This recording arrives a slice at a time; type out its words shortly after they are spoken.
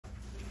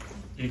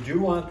You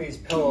do want these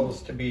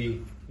pillows to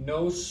be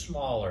no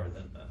smaller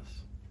than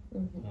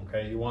this.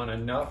 Okay, you want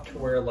enough to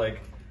where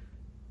like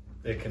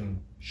they can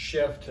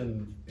shift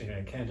and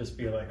it can't just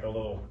be like a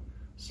little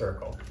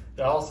circle.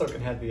 It also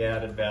can have the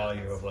added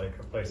value of like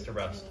a place to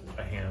rest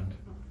a hand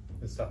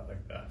and stuff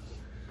like that.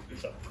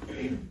 So,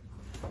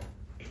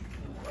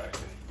 right.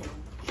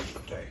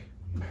 Okay.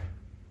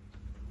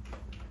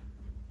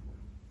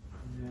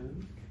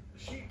 And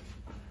sheet.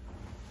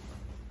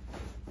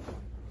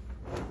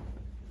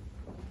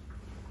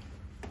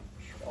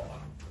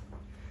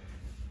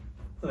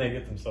 And they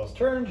get themselves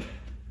turned.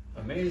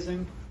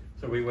 Amazing.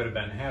 So we would have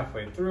been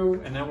halfway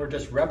through, and now we're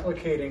just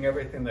replicating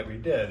everything that we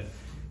did.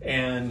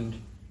 And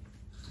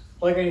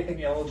like anything,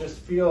 it'll just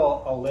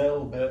feel a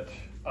little bit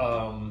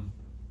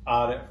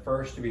odd at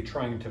first to be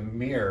trying to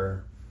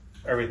mirror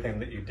everything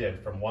that you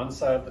did from one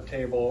side of the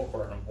table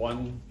or in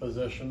one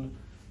position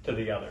to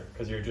the other,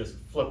 because you're just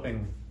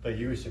flipping the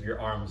use of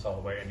your arms all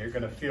the way, and you're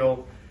going to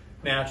feel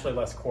naturally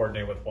less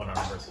coordinated with one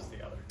arm versus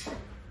the other.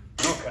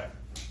 Okay.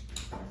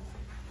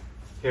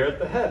 Here at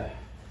the head,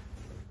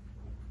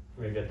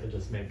 we get to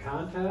just make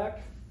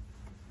contact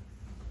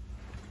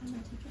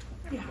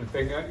and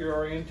figure out your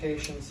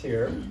orientations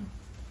here.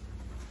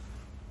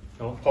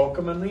 Don't poke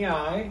them in the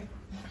eye,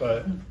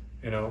 but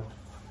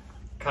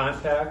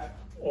contact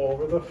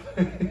over the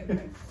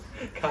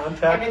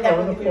contact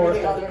over the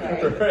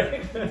forehead.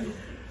 Right.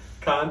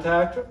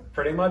 Contact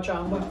pretty much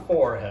on the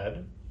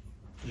forehead,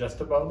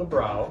 just above the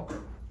brow.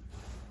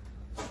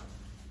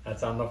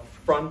 That's on the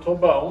frontal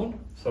bone,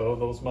 so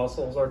those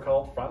muscles are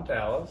called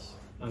frontalis.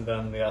 And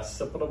then the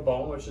occipital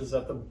bone, which is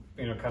at the,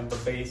 kind of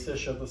the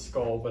base-ish of the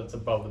skull, but it's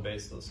above the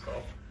base of the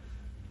skull.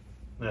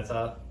 And that's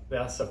the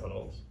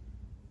occipitals.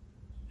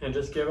 And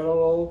just give it a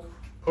little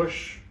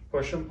push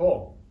and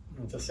pull.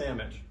 It's a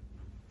sandwich.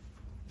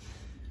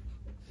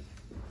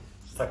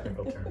 It's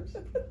technical terms.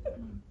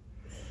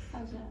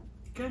 How's that?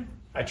 Good.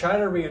 I try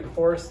to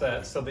reinforce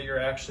that so that you're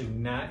actually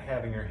not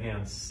having your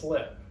hands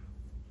slip.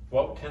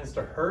 What tends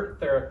to hurt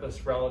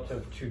therapists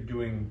relative to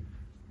doing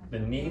the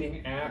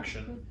kneading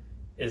action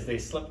is they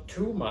slip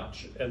too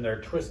much and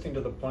they're twisting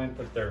to the point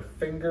that their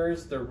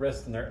fingers, their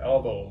wrists, and their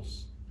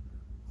elbows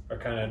are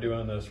kind of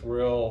doing this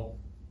real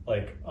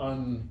like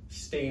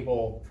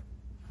unstable,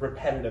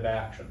 repetitive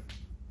action.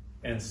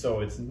 And so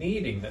it's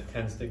kneading that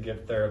tends to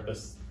give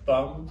therapists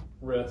thumb,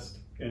 wrist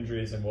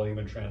injuries, and will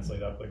even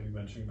translate up, like you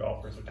mentioned,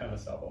 golfers or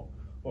tennis elbow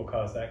will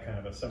cause that kind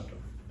of a symptom.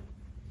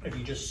 If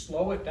you just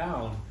slow it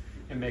down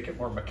and make it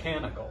more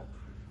mechanical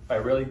by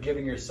really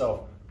giving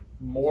yourself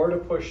more to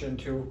push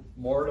into,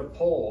 more to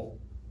pull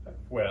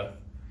with,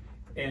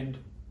 and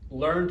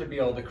learn to be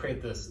able to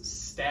create this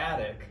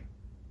static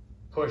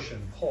push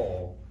and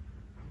pull,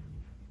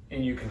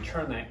 and you can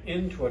turn that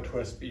into a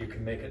twist, but you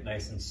can make it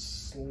nice and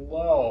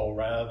slow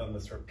rather than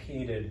this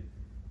repeated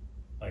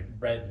like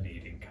red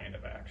kneading kind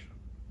of action,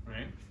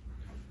 right?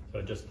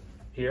 So just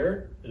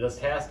here, it just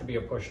has to be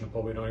a push and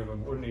pull. We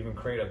wouldn't even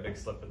create a big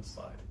slip and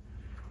slide.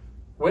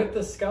 With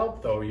the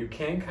scalp though, you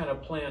can kind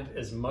of plant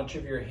as much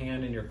of your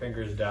hand and your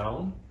fingers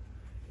down,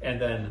 and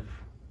then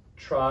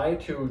try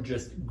to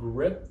just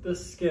grip the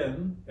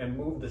skin and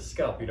move the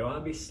scalp. You don't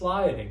want to be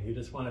sliding, you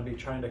just want to be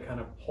trying to kind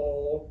of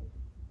pull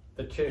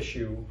the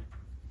tissue,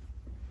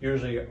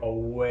 usually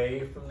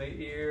away from the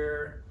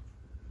ear,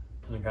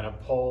 and then kind of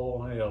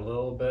pull maybe a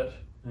little bit,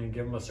 and then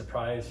give them a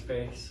surprise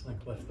face,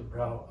 like lift the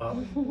brow up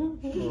a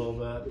little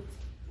bit.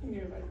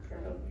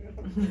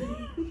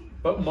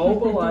 But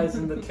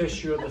mobilizing the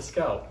tissue of the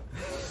scalp.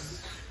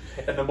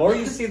 And the more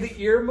you see the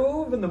ear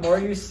move and the more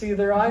you see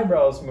their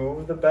eyebrows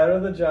move, the better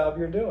the job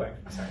you're doing.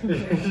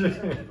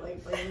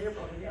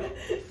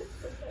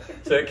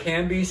 So it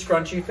can be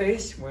scrunchy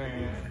face,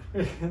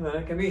 and then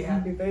it can be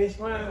happy face.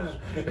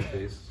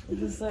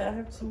 Just like, I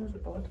have too much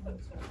Botox.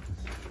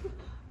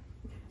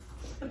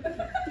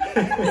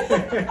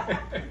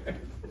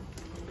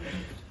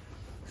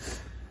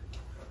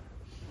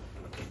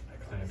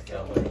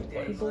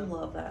 People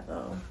love that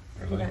though.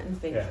 Really? That in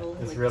facial,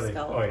 it's like really,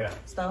 scalp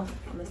stuff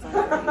on the side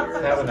of their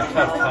ears. Having a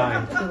tough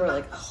time People are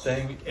like,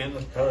 staying in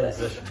the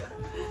position.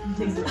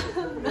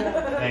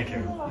 Thank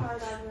you.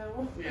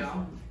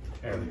 Yeah.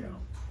 There we go.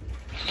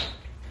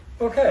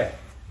 Okay,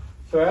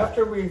 so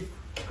after we've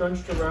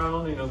scrunched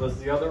around, there's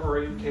the other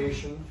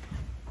orientation.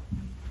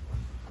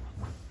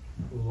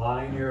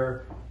 Line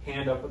your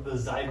hand up with the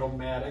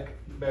zygomatic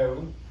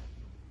bone.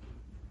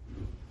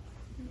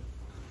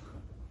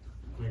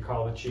 We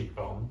call the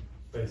cheekbone.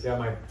 But you see how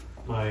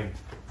my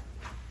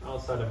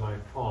outside of my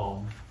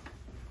palm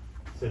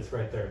sits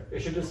right there.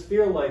 It should just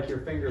feel like your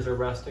fingers are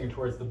resting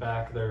towards the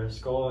back of their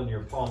skull and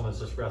your palm is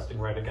just resting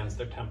right against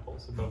their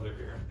temples above their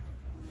ear.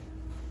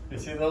 You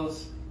see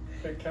those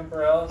big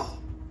temporalis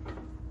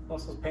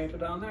muscles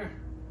painted on there?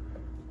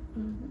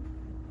 mm-hmm.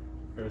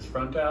 There's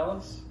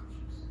frontalis,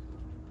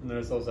 and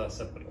there's those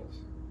occipitals.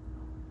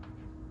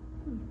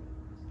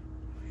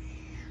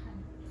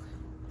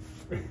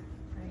 Right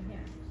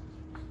here.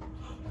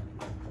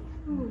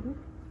 Mm-hmm.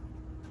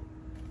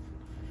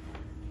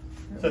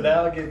 So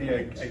that'll give you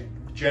a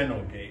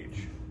general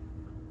gauge.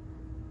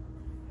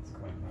 It's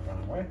going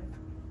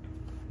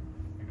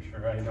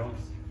sure I don't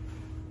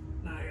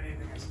not get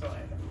anything I spill.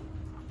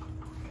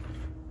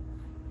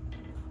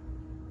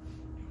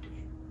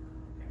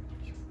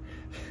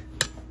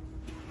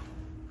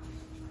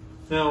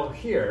 Now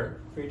here,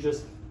 we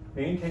just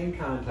maintain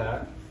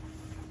contact,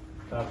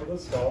 top of the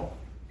skull.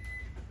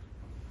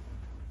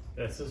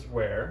 This is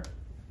where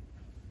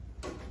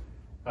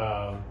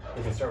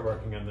we can start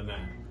working on the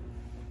neck.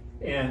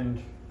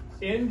 And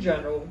in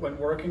general, when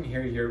working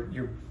here,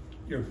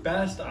 your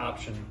best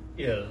option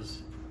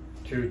is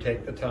to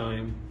take the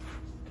time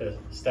to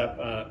step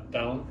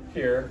down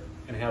here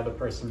and have the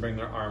person bring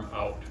their arm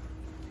out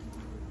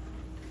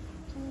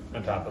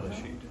on top of the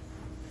sheet.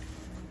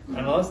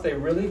 Unless they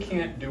really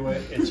can't do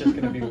it, it's just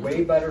going to be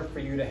way better for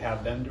you to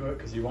have them do it,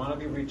 because you want to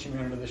be reaching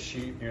under the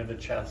sheet near the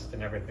chest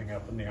and everything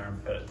up in the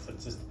armpits.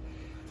 It's just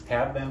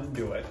have them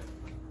do it.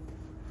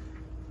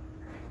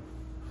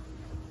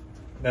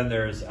 Then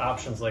there's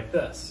options like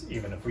this.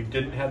 Even if we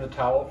didn't have the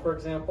towel, for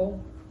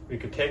example, we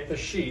could take the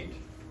sheet,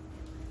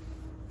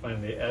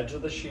 find the edge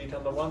of the sheet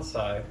on the one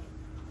side.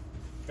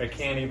 It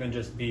can't even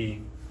just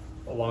be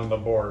along the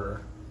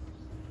border,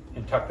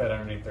 and tuck that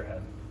underneath their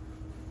head.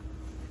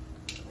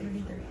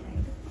 Underneath their head.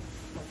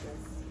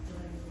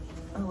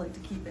 I like to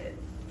keep it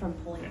from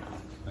pulling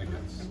out. I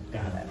guess.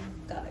 Got it.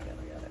 Got it.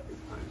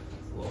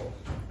 It's a little.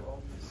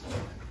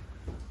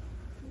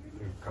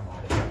 Come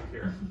all the way up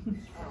here.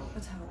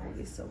 That's how it would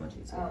be so much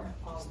easier.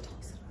 Just toss it up.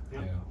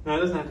 Yeah. Now it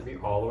doesn't have to be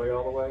all the way,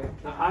 all the way.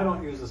 Now I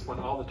don't use this one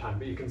all the time,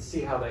 but you can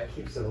see how that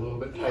keeps it a little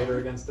bit tighter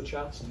against the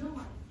chest.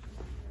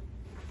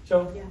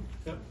 So,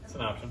 yeah, it's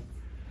an option.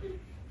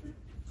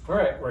 All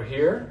right, we're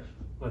here.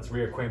 Let's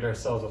reacquaint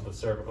ourselves with the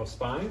cervical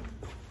spine.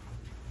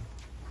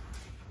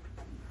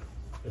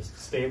 Just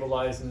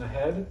stabilizing the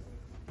head.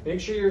 Make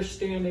sure you're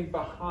standing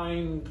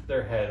behind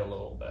their head a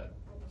little bit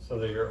so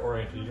that you're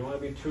oriented. You don't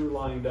want to be too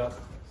lined up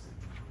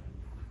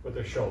with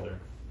their shoulder.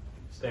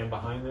 Stand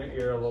behind their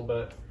ear a little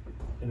bit.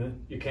 And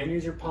then you can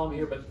use your palm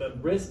here, but the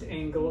wrist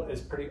angle is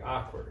pretty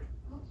awkward.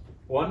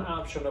 One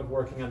option of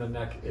working on the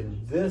neck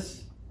in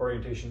this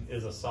orientation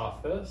is a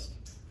soft fist,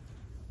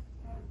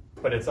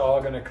 but it's all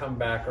going to come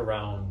back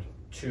around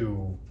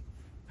to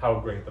how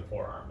great the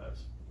forearm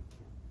is.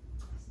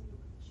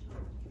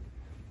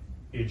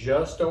 You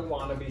just don't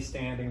want to be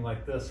standing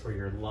like this where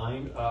you're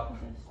lined up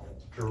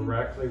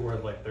directly where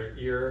like their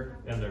ear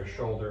and their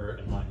shoulder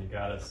in line. You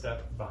got to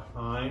step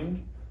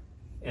behind,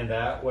 and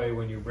that way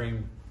when you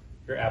bring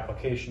your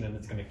application in,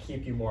 it's going to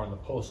keep you more on the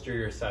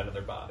posterior side of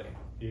their body.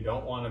 You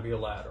don't want to be a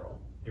lateral.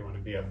 You want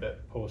to be a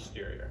bit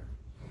posterior.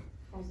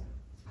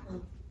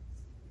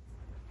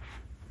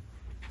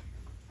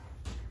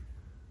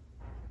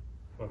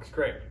 Looks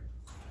great.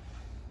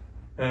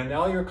 And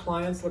now your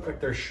clients look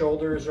like their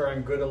shoulders are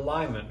in good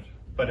alignment,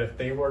 but if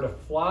they were to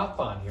flop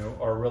on you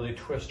or really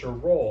twist or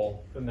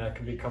roll, then that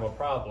can become a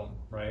problem,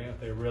 right? If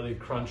they really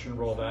crunch and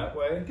roll that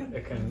way,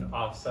 it can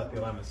offset the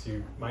alignment. So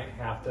you might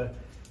have to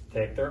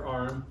take their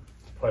arm,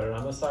 put it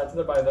on the sides of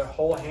their body. Their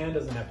whole hand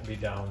doesn't have to be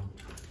down,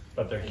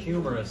 but their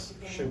humerus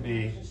should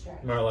be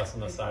more or less on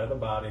the side of the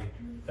body.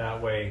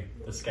 That way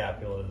the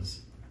scapula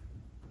is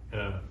in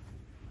a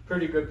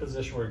pretty good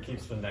position where it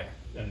keeps the neck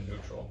in a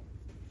neutral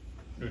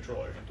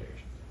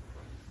orientation.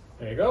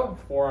 There you go,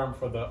 forearm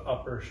for the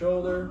upper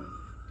shoulder.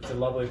 It's a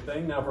lovely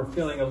thing. Now if we're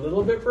feeling a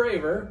little bit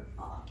braver,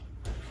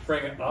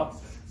 bring it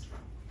up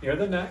near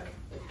the neck.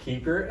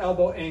 Keep your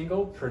elbow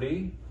angle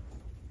pretty,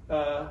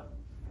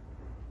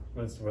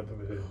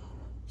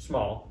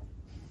 small.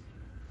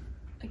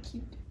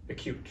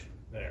 Acute.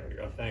 There we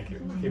go, thank you.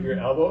 Keep your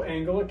elbow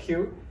angle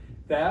acute.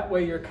 That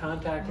way you're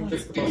contacting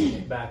just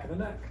the back of the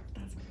neck.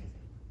 That's crazy.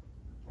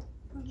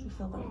 Don't you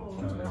feel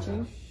that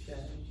stretching?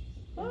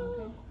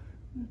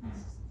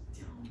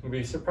 It would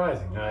be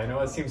surprising. Now, I know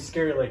it seems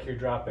scary, like you're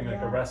dropping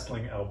like a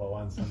wrestling elbow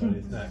on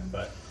somebody's neck,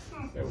 but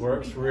it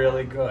works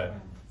really good.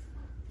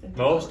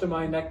 Most of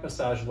my neck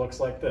massage looks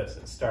like this.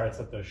 It starts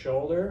at the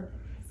shoulder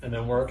and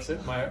then works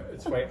its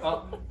way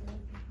up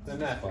the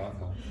neck.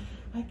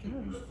 I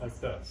guess. Like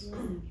this.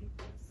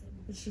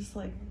 It's just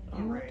like,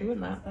 I'm not doing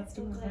that. That's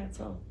doing it by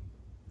itself.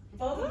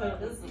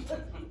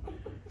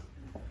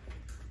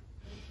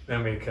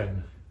 Then we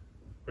can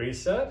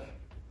reset,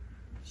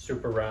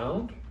 super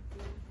round,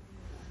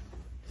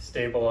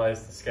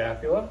 stabilize the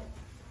scapula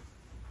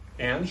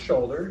and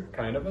shoulder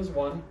kind of as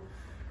one.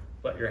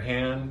 Let your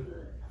hand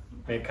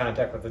make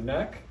contact with the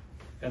neck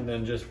and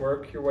then just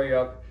work your way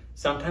up.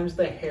 Sometimes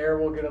the hair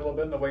will get a little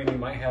bit in the way and you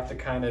might have to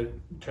kind of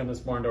turn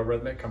this more into a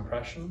rhythmic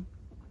compression.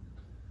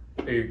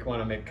 You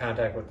want to make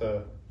contact with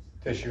the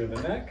tissue of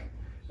the neck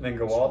and then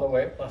go all the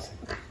way up, blessing.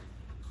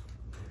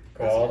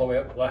 Go all the way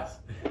up, bless.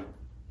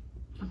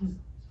 And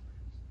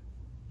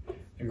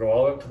go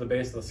all the way up to the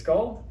base of the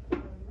skull.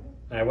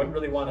 And I wouldn't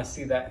really want to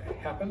see that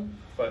happen,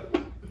 but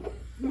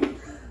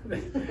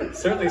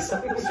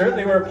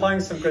certainly we're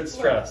applying some good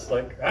stress.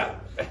 Like,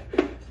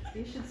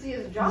 You should see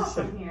his jaw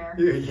from here.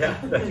 Yeah,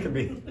 that could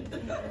be.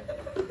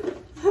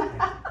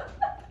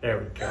 There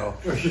we go.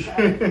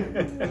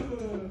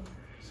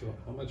 So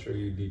how much are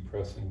you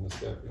depressing the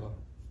scapula?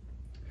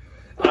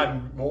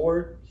 I'm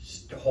more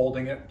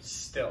holding it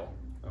still.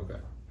 Okay.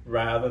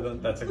 Rather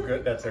than, that's a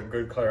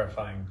good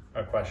clarifying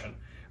question.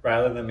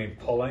 Rather than me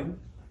pulling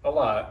a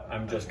lot,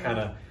 I'm just kind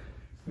of,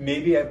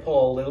 maybe I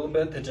pull a little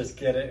bit to just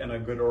get it in a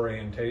good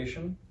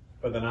orientation,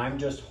 but then I'm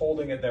just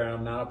holding it there and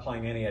I'm not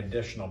applying any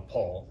additional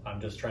pull. I'm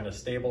just trying to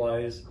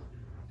stabilize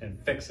and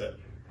fix it.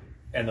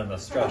 And then the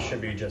stress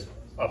should be just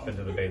up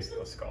into the base of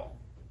the skull.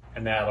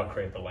 And that'll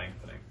create the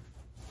lengthening.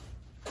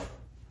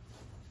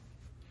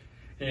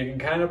 And you can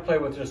kind of play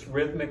with just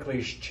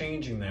rhythmically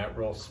changing that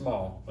real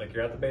small. Like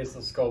you're at the base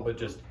of the skull, but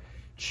just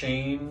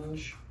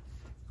change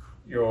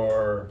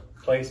your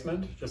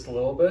placement just a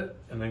little bit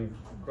and then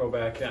go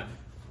back in.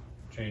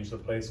 Change the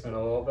placement a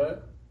little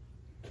bit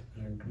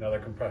and another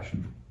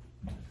compression.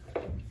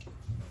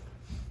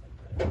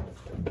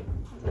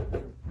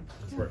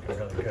 It's working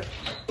really good.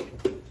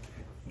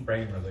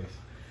 Brain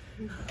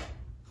release.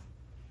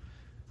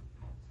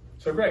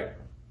 So great.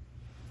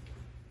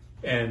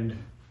 And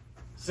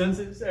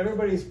since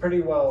everybody's pretty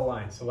well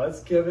aligned, so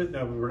let's give it,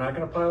 no, we're not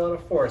going to apply a lot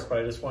of force, but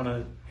I just want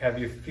to have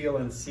you feel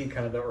and see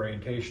kind of the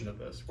orientation of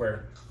this,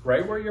 where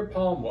right where your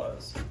palm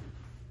was,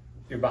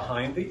 you're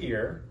behind the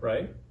ear,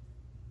 right?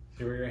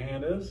 See where your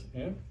hand is?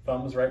 Yeah,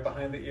 thumb's right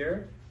behind the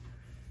ear.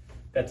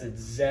 That's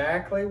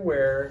exactly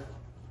where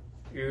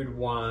you'd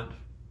want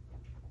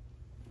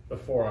the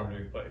forearm to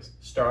be placed.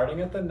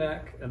 Starting at the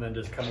neck and then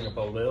just coming up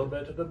a little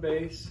bit to the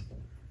base.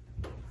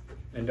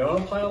 And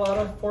don't apply a lot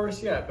of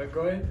force yet, but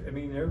go ahead. I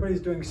mean, everybody's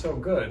doing so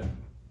good.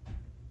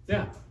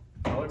 Yeah,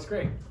 that looks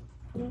great.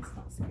 It's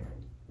not scary.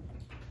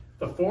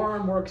 The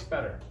forearm works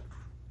better.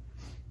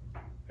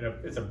 You know,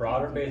 it's a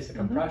broader base of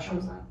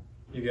compression.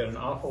 You get an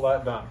awful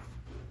lot done.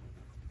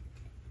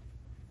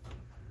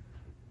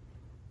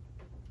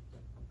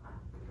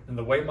 And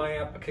the way my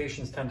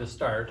applications tend to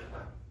start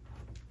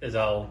is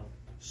I'll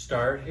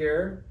start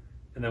here,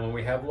 and then when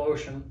we have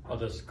lotion, I'll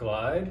just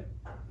glide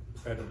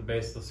right at the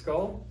base of the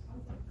skull,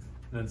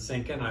 and then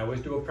sink in. I always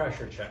do a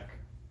pressure check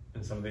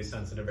in some of these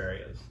sensitive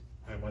areas.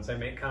 And once I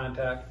make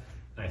contact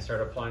and I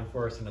start applying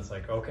force and it's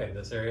like, okay,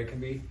 this area can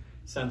be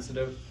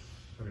sensitive,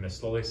 we're gonna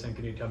slowly sink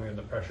in. You tell me when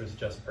the pressure is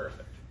just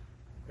perfect.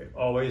 Okay.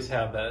 Always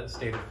have that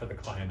stated for the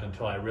client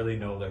until I really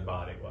know their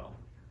body well.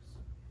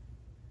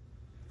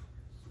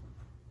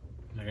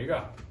 There you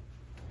go.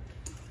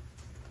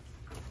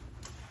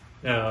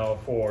 Now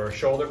for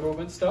shoulder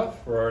movement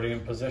stuff, we're already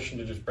in position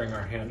to just bring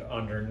our hand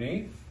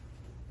underneath.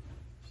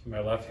 So my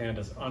left hand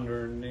is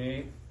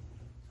underneath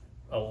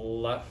a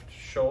left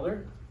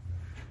shoulder.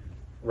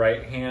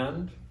 Right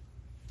hand,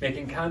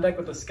 making contact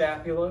with the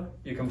scapula.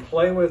 You can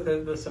play with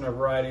this in a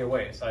variety of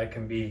ways. I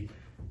can be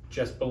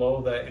just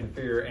below the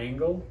inferior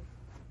angle,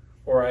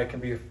 or I can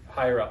be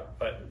higher up.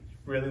 But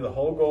really the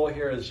whole goal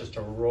here is just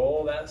to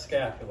roll that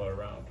scapula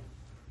around.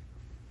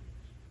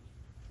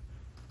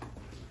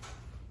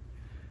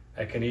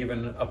 I can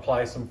even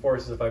apply some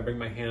forces. If I bring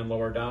my hand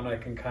lower down, I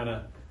can kind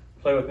of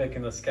play with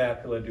making the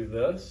scapula do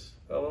this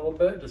a little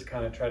bit. Just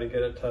kind of try to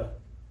get it to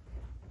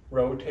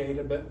rotate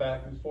a bit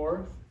back and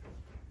forth.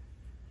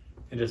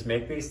 And just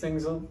make these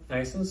things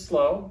nice and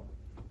slow.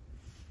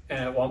 And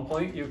at one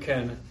point you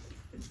can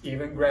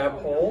even grab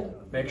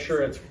hold. Make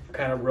sure it's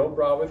kind of real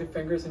broad with your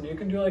fingers, and you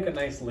can do like a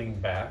nice lean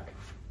back.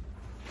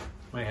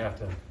 Might have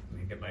to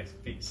get my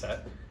feet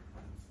set.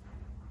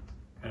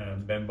 Kind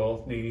of bend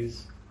both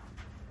knees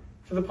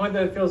to the point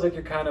that it feels like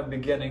you're kind of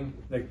beginning,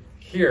 like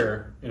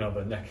here, you know,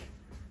 the neck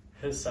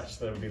is such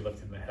that it would be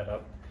lifting the head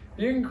up.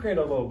 You can create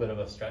a little bit of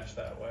a stretch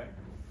that way.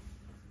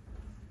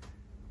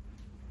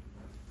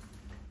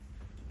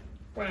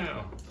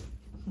 Wow.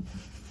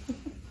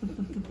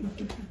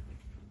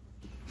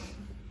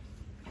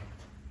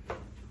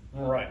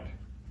 All right.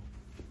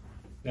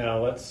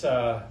 Now let's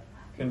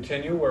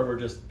continue where we're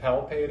just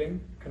palpating,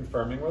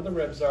 confirming where the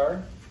ribs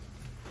are.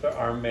 The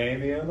arm may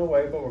be in the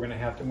way, but we're going to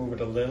have to move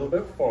it a little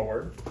bit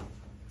forward.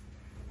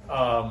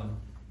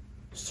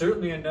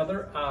 Certainly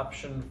another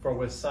option for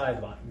with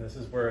sideline. This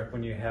is where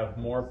when you have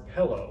more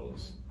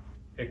pillows,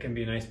 it can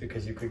be nice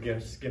because you could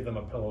give them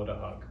a pillow to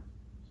hug.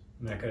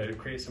 And that could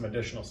create some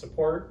additional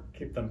support,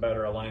 keep them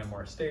better aligned,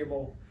 more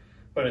stable,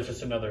 but it's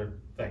just another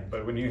thing.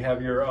 But when you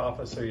have your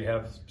office or you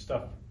have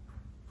stuff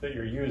that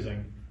you're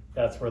using,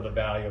 that's where the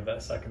value of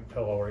that second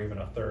pillow or even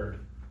a third,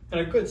 and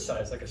a good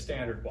size, like a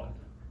standard one,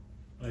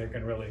 you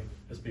can really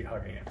just be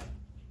hugging it.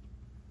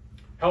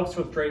 Helps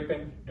with draping,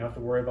 you don't have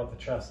to worry about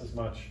the chest as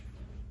much,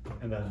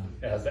 and then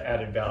it has the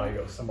added value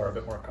of somewhere a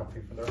bit more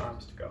comfy for their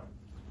arms to go.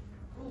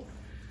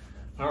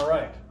 All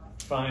right,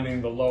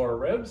 finding the lower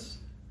ribs,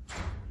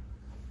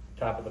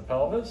 top of the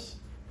pelvis.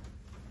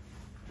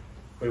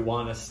 We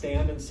want to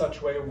stand in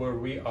such a way where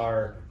we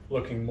are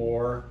looking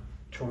more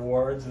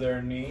towards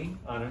their knee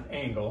on an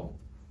angle.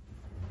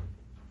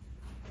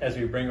 As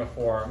we bring a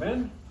forearm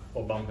in,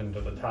 we'll bump into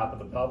the top of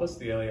the pelvis,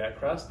 the iliac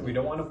crest. We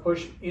don't want to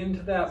push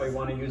into that. We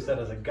want to use that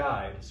as a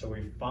guide. So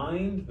we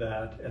find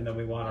that, and then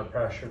we want our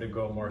pressure to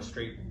go more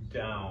straight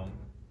down.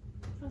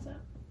 How's that?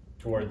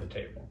 Toward the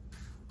table.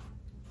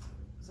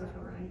 Is that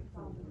all right?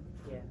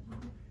 Yeah.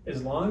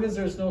 As long as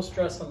there's no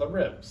stress on the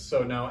ribs.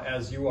 So now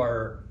as you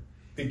are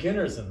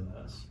beginners in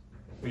this,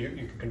 you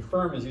can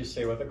confirm as you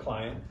say with a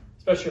client,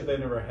 especially if they've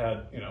never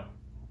had, you know,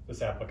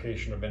 this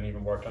application or been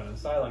even worked on in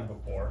styling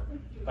before,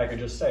 I can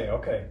just say,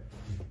 okay,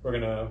 we're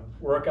gonna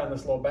work on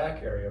this low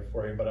back area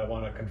for you, but I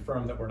wanna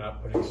confirm that we're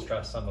not putting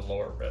stress on the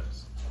lower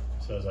ribs.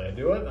 So as I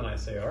do it, then I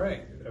say, all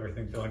right,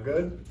 everything feeling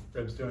good?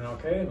 Ribs doing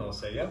okay? And they'll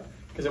say, yep.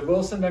 Because it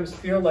will sometimes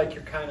feel like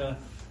you're kind of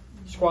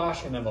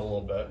squashing them a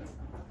little bit,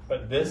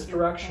 but this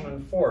direction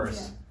and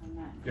force,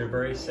 you're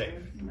very safe.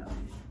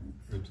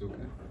 Ribs okay?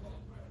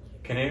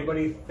 Can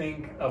anybody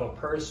think of a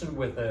person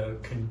with a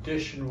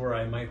condition where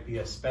I might be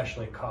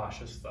especially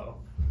cautious though?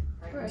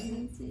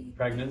 Pregnancy.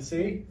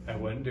 Pregnancy, I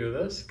wouldn't do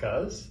this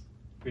because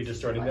we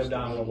distorted the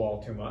abdominal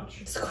wall too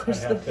much. I Squish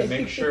the have to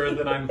baby. make sure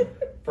that I'm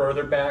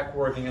further back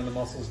working on the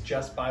muscles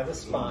just by the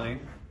spine,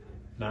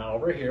 not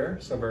over here,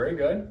 so very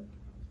good.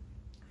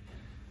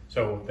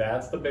 So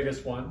that's the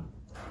biggest one.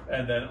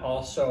 And then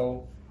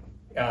also,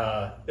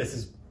 this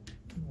is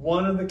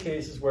one of the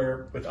cases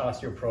where with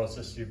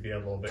osteoporosis, you'd be a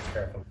little bit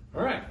careful.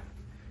 All right,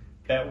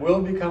 that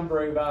will become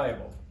very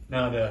valuable.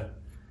 Now to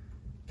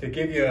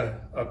give you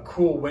a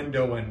cool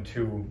window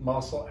into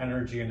muscle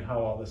energy and how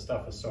all this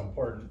stuff is so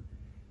important,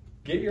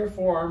 get your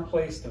forearm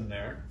placed in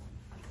there.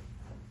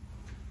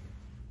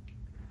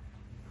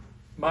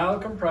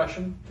 Mild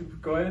compression,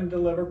 go ahead and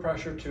deliver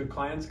pressure to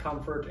client's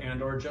comfort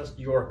and or just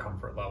your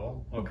comfort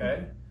level,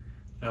 okay?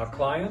 Now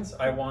clients,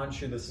 I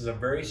want you, this is a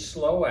very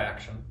slow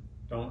action.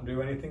 Don't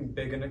do anything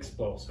big and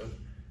explosive.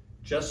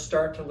 Just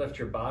start to lift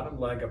your bottom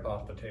leg up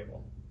off the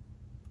table.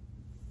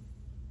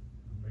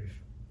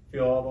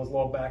 Feel all those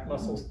low back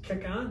muscles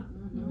kick on?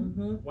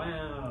 Mm-hmm.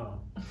 Wow.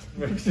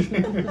 Where's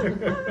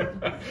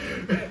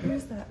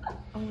that?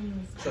 Oh, no.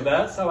 So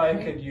that's how I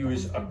could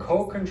use a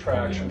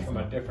co-contraction from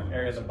a different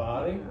area of the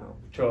body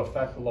to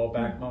affect the low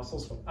back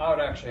muscles without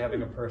actually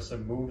having a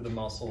person move the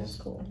muscles,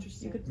 Cool.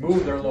 You could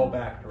move their low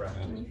back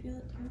directly. Can you feel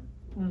it too?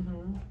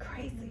 Mm-hmm.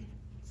 Crazy.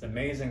 It's an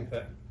amazing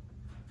thing.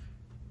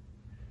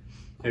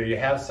 So you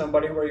have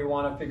somebody where you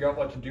want to figure out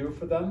what to do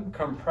for them,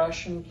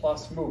 compression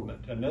plus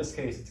movement. In this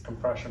case, it's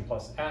compression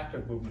plus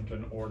active movement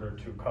in order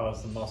to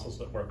cause the muscles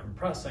that we're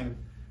compressing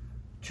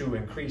to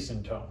increase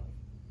in tone.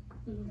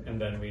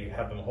 And then we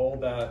have them hold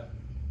that,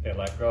 they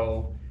let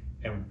go,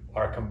 and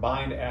our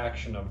combined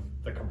action of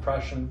the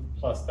compression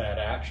plus that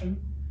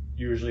action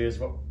usually is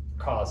what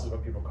causes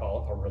what people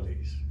call a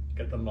release.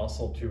 Get the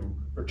muscle to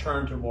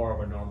return to more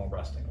of a normal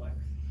resting length.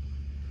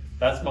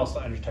 That's muscle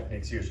energy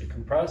techniques usually.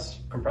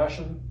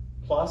 Compression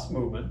plus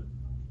movement,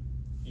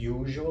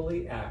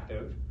 usually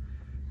active.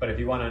 But if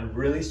you want a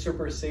really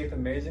super safe,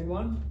 amazing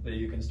one that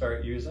you can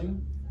start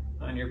using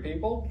on your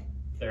people,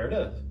 there it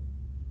is.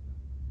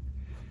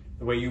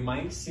 The way you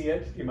might see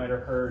it, you might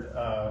have heard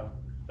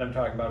them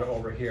talking about it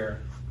over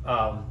here.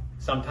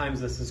 Sometimes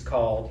this is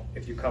called,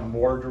 if you come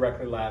more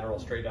directly lateral,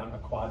 straight down, a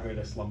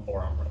quadratus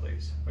lumborum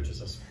release, which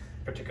is this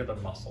particular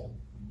muscle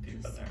deep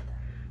in there.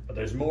 But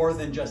there's more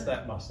than just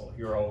that muscle.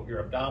 Your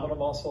abdominal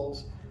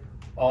muscles,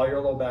 all your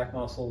low back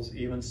muscles,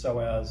 even so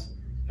as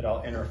it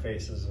all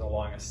interfaces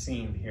along a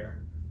seam here.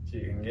 So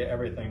you can get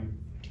everything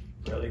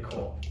really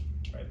cool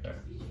right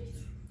there.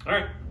 All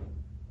right,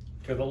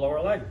 to the lower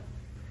leg.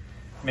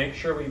 Make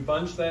sure we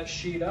bunch that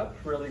sheet up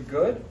really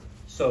good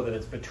so that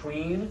it's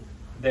between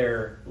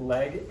their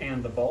leg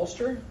and the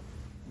bolster.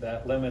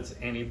 That limits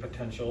any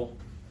potential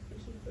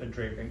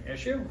draping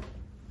issue.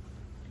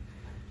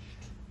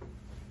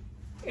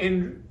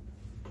 And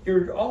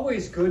you're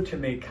always good to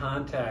make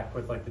contact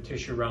with like the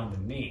tissue around the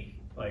knee.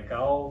 Like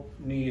I'll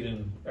knead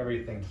and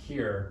everything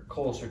here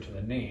closer to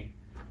the knee.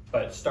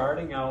 But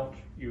starting out,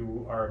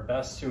 you are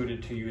best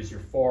suited to use your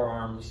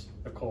forearms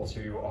the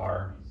closer you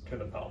are to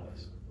the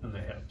pelvis and the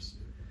hips.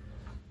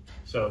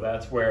 So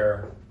that's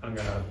where I'm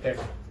gonna pick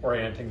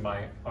orienting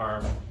my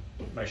arm,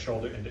 my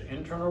shoulder into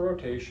internal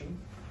rotation,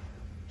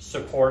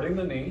 supporting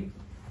the knee.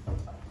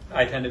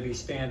 I tend to be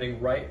standing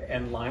right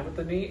in line with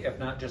the knee, if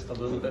not just a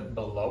little bit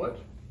below it.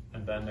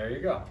 And then there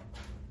you go.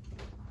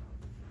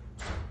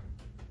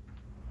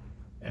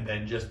 And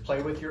then just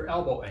play with your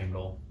elbow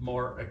angle.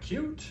 More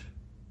acute,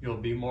 you'll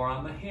be more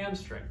on the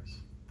hamstrings.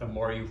 The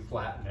more you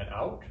flatten it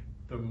out,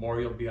 the more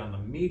you'll be on the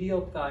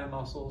medial thigh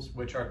muscles,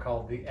 which are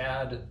called the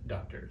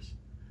adductors.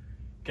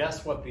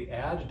 Guess what the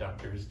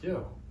adductors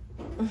do?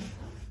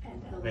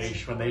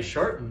 When they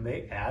shorten,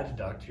 they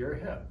adduct your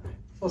hip.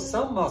 So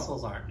some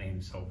muscles aren't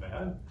named so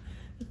bad.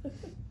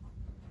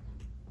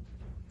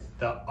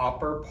 The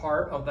upper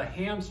part of the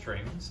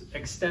hamstrings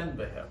extend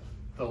the hip.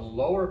 The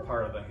lower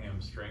part of the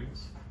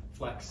hamstrings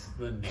flex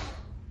the knee.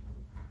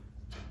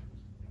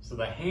 So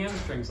the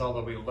hamstrings,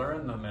 although we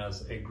learn them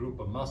as a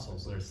group of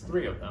muscles, there's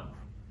 3 of them.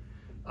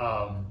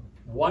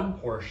 One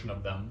portion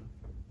of them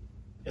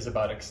is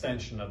about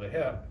extension of the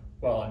hip,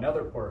 while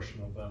another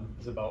portion of them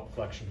is about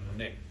flexion of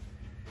the knee.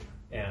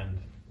 And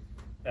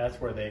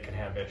that's where they can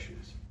have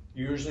issues.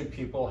 Usually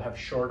people have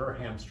shorter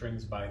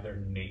hamstrings by their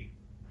knee.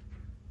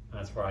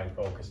 That's where I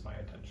focus my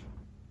attention.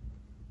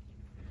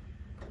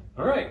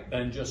 All right,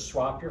 then just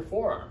swap your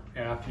forearm.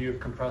 After you've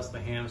compressed the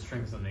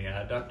hamstrings and the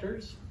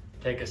adductors,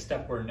 take a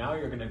step where now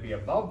you're gonna be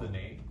above the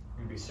knee.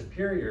 you'd be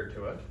superior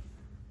to it.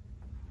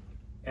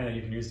 And then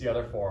you can use the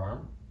other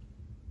forearm.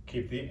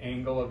 Keep the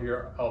angle of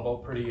your elbow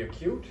pretty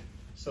acute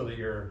so that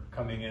you're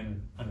coming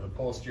in on the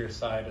posterior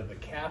side of the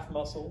calf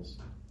muscles.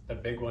 The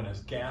big one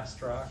is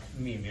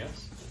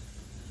gastrocnemius.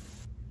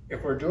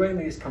 If we're doing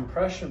these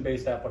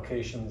compression-based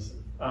applications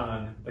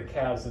on the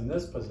calves in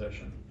this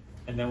position,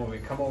 and then when we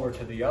come over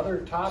to the other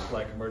top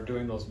leg and we're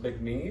doing those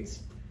big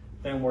knees,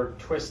 then we're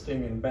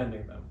twisting and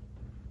bending them.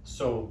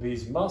 So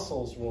these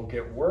muscles will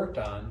get worked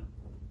on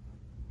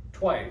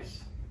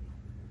twice,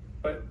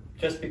 but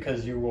just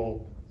because you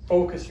will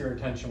focus your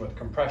attention with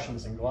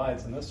compressions and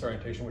glides in this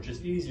orientation, which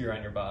is easier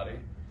on your body,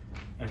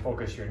 and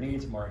focus your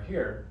needs more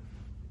here,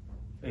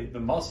 the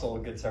muscle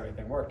gets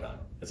everything worked on.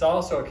 It's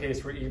also a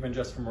case where even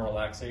just from a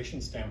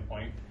relaxation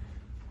standpoint,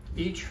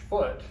 each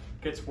foot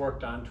gets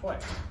worked on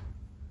twice.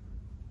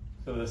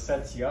 So this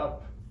sets you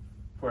up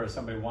where if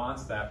somebody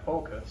wants that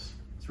focus,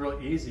 it's real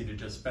easy to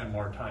just spend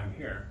more time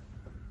here.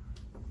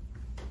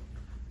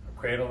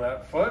 Cradle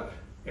that foot.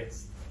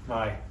 It's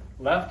my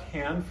left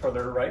hand for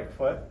their right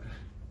foot.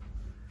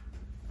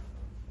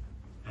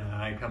 And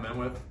I come in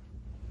with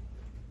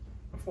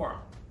a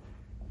forearm.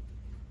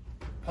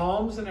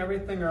 Palms and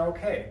everything are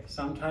okay.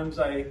 Sometimes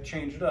I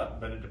change it up,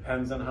 but it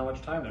depends on how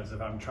much time there's.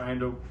 If I'm trying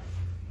to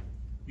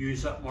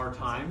use up more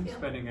time,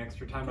 spending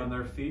extra time on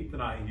their feet, then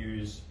I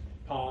use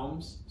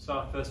palms,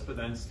 soft fist, but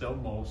then still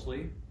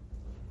mostly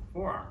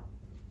forearm.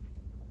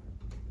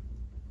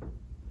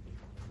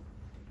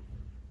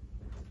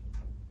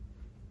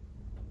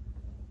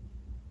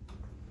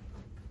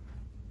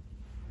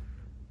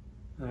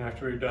 And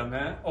after we've done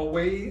that, a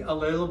way a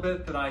little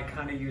bit that I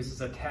kind of use as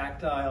a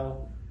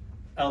tactile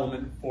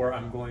element for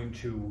I'm going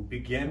to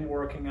begin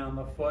working on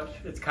the foot.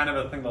 It's kind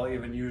of a thing they'll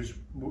even use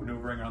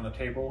maneuvering on the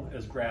table,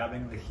 is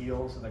grabbing the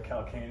heels of the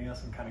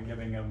calcaneus and kind of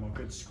giving them a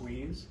good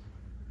squeeze.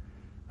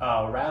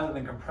 Rather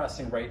than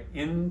compressing right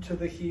into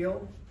the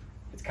heel,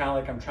 it's kind of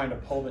like I'm trying to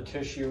pull the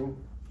tissue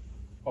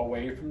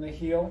away from the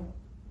heel.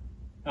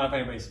 I don't know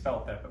if anybody's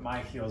felt that, but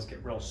my heels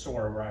get real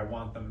sore where I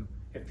want them.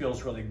 It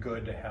feels really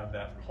good to have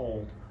that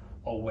hold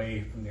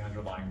away from the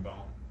underlying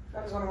bone.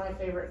 That was one of my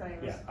favorite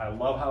things. Yeah, I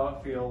love how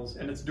it feels,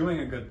 and it's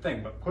doing a good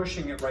thing, but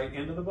pushing it right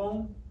into the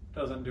bone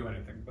doesn't do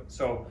anything. But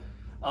so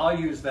I'll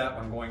use that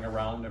when going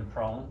around and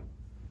prone.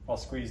 I'll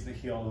squeeze the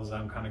heel as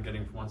I'm kind of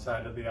getting from one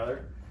side to the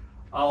other.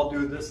 I'll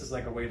do this as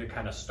like a way to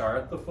kind of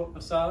start the foot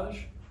massage.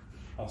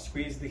 I'll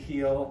squeeze the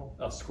heel,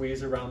 I'll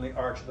squeeze around the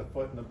arch of the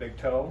foot and the big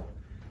toe.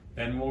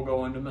 Then we'll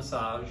go into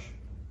massage.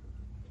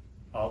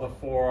 All the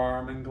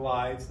forearm and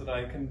glides that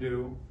I can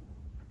do.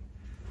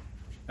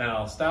 Then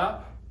I'll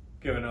stop,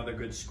 give another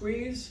good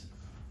squeeze,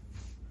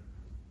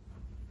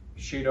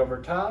 sheet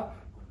over top,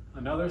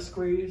 another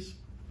squeeze,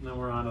 and then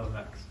we're on to the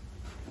next.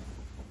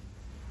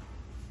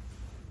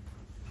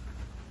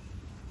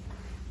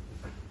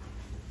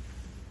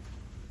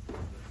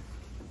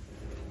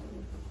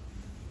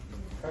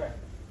 Okay.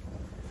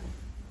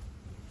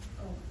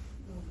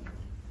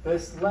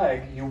 This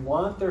leg, you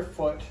want their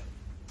foot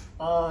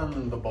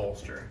on the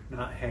bolster,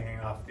 not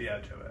hanging off the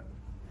edge of it.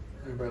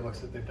 Everybody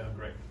looks like they've done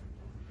great.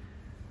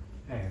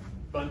 Okay,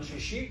 bunchy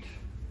sheet,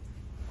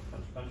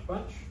 bunch,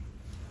 bunch,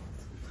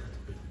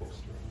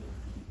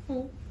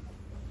 bunch.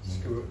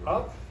 Scoot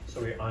up,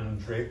 so we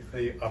undrape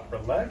the upper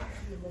leg,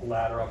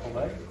 ladder upper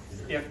leg.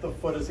 If the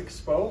foot is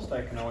exposed,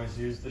 I can always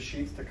use the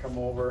sheets to come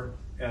over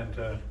and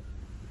to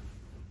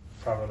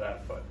cover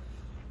that foot.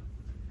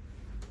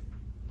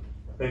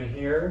 Then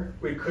here,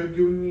 we could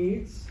do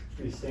knees.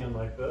 We stand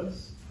like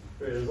this.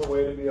 There is a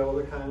way to be able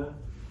to kind of.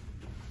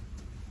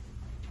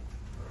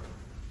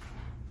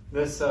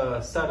 This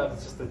setup,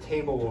 it's just the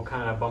table will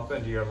kind of bump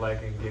into your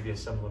leg and give you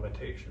some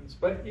limitations.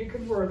 But you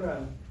can work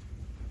on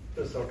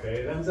this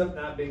okay. It ends up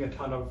not being a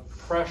ton of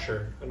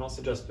pressure and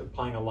also just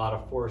applying a lot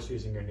of force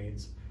using your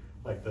knees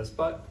like this.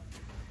 But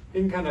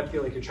you can kind of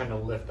feel like you're trying to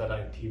lift that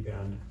IT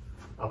band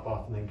up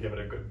off and then give it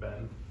a good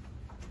bend.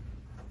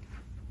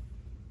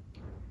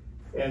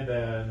 And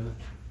then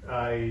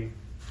I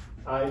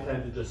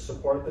tend to just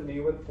support the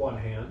knee with one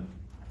hand.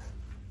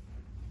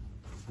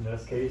 In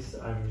this case,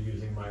 I'm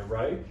using my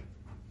right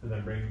and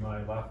then bringing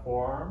my left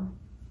forearm.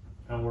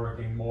 I'm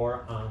working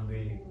more on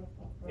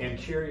the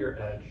anterior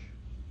edge.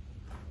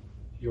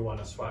 You want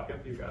to swap,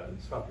 yep, you got it.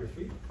 Swap your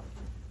feet.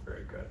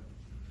 Very good.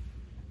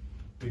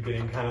 You're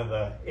getting kind of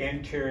the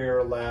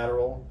anterior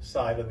lateral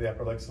side of the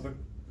upper leg, so the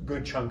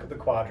good chunk of the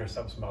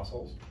quadriceps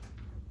muscles.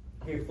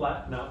 You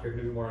flatten out, you're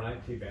going to be more on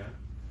IT band.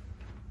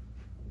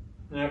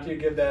 And after you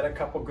give that a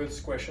couple good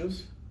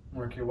squishes,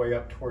 work your way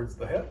up towards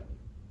the hip.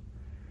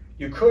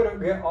 You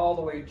could get all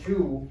the way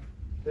to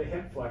the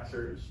hip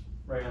flexors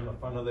right on the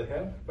front of the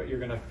hip, but you're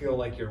going to feel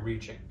like you're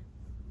reaching.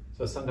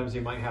 So sometimes you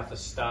might have to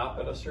stop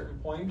at a certain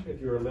point. If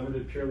you're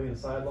limited purely in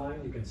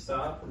sideline, you can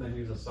stop and then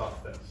use a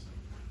soft fist.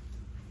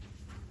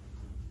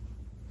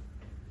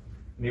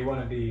 And you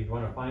want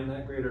to find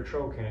that greater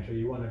trochanter,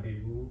 you want to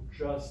be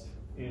just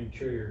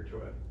anterior to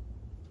it.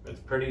 It's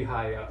pretty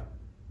high up.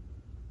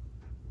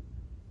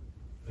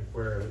 Like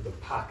where the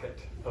pocket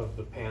of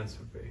the pants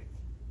would be.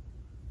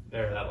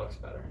 There, that looks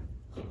better.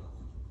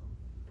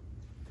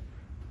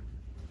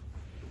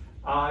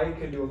 I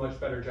can do a much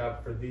better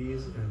job for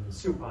these in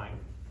supine,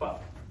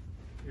 but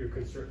you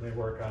could certainly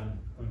work on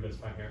this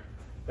one here.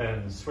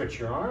 Then switch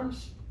your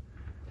arms,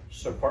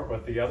 support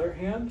with the other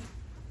hand,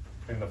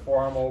 bring the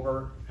forearm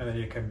over, and then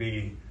you can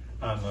be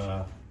on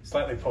the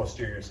slightly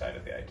posterior side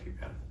of the IT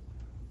pen.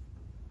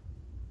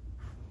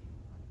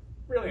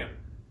 Brilliant.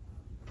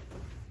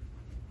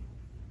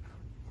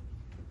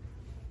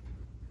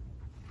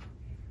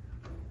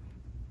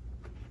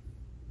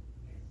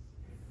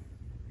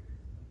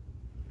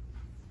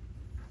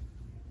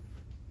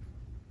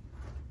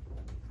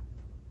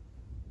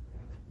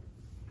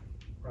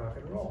 Rock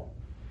and roll.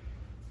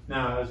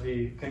 Now, as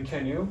we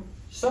continue,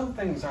 some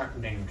things aren't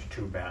named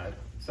too bad.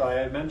 So I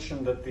had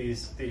mentioned that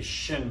these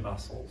shin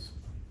muscles,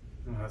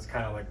 and that's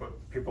kind of like what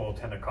people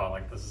tend to call,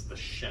 like, this is the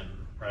shin,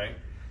 right?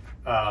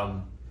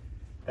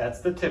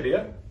 That's the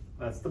tibia,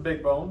 that's the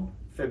big bone,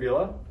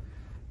 fibula.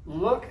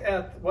 Look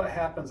at what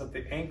happens at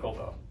the ankle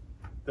though.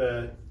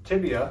 The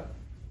tibia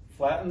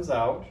flattens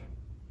out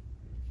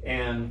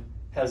and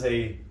has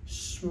a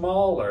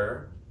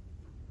smaller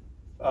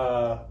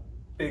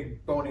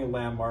big bony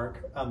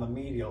landmark on the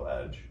medial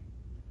edge,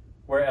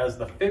 whereas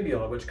the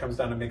fibula, which comes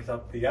down and makes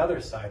up the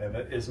other side of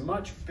it, is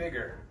much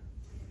bigger.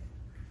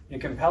 You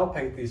can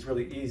palpate these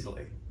really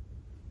easily.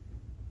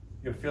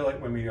 You'll feel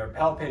like when we are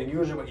palpating,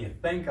 usually what you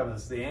think of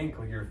as the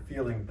ankle, you're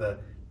feeling the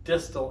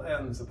distal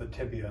ends of the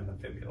tibia and the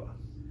fibula.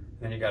 And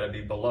then you got to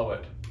be below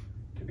it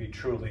to be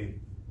truly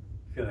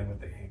feeling what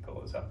the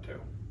ankle is up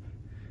to.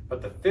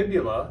 But the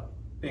fibula,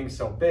 being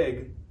so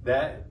big,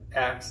 that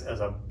acts as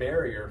a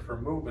barrier for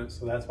movement,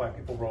 so that's why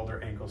people roll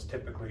their ankles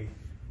typically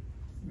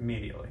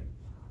medially.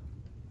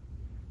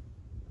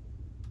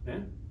 Yeah?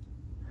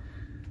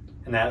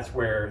 And that's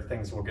where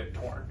things will get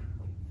torn.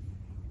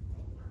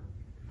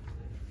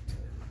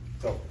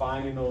 So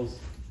finding those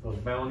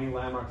bony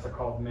landmarks are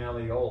called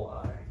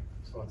malleoli.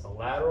 So it's a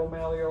lateral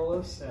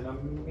malleolus and a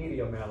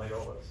medial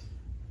malleolus.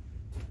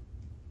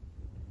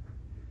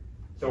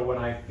 So when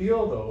I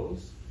feel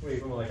those,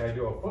 even like I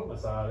do a foot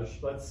massage,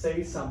 let's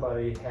say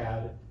somebody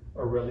had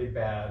a really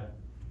bad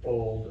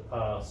old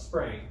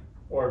sprain,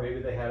 or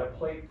maybe they had a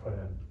plate put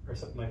in or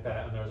something like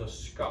that and there's a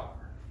scar.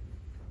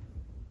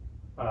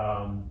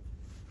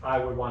 I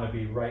would want to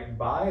be right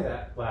by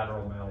that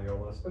lateral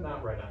malleolus, but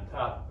not right on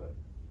top of it.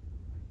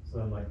 So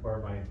then like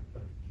where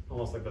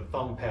almost like the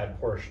thumb pad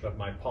portion of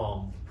my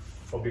palm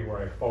will be where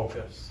I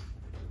focus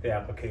the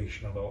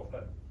application a little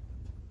bit.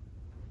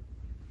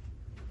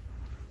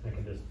 I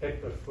can just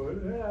pick the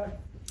foot,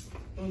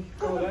 don't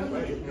go that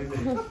way.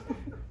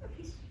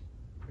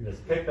 You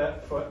just pick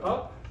that foot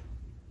up,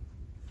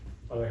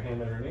 other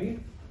hand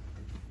underneath.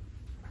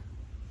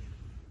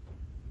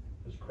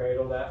 Just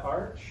cradle that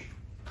arch.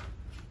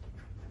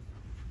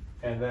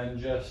 And then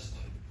just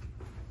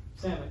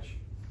sandwich.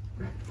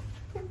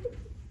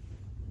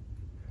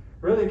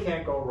 Really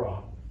can't go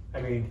wrong.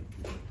 I mean,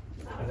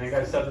 I think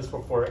I've said this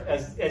before,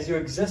 as you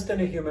exist in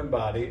a human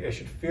body, it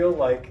should feel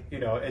like, you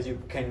know, as you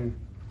can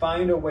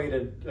find a way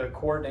to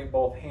coordinate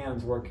both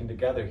hands working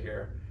together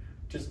here,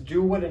 just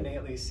do what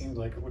innately seems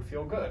like it would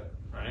feel good,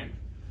 right?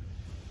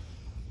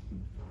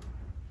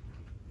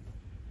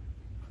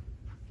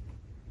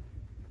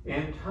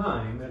 In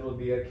time, it'll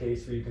be a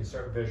case where you can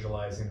start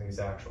visualizing these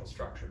actual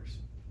structures.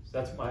 So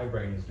that's what my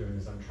brain is doing,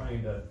 is I'm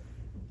trying to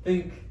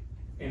think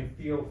and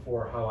feel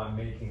for how I'm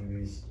making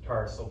these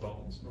tarsal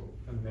bones move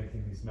and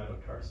making these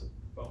metatarsal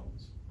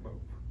bones move.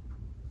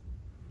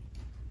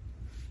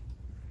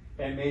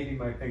 And maybe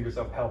my fingers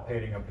are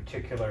palpating a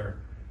particular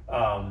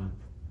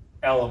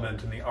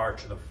element in the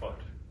arch of the foot.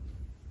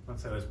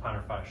 Let's say there's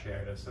plantar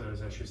fasciitis, so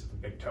there's issues with the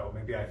big toe.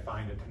 Maybe I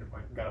find a tender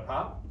point. Got a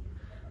pop?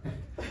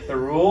 The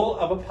rule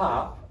of a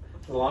pop,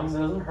 as long as it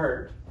doesn't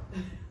hurt,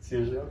 it's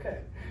usually okay.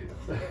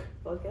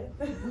 Okay.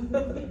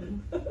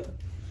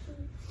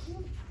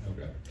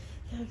 Okay.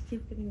 Yeah, I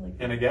keep getting like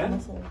And again,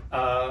 muscle.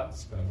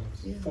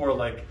 For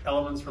like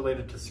elements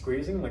related to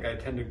squeezing, like I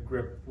tend to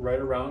grip right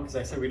around, because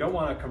I said we don't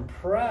want to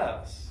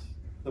compress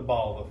the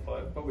ball of the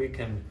foot, but we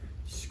can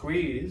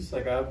squeeze.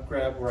 Like I'll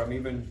grab where I'm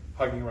even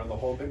hugging around the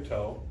whole big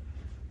toe.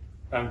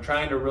 I'm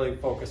trying to really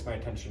focus my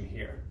attention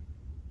here.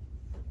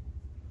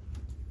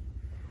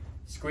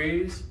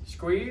 Squeeze,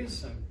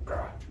 squeeze, and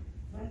grab.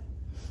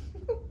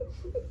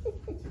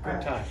 It's a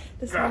good time.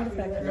 The sound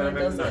effect really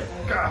does it.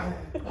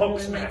 Hulk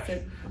Really smash. makes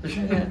it.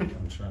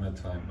 I'm trying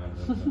to time my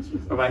movements.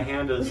 But my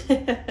hand is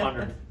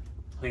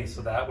underneath,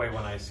 so that way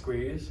when I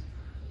squeeze,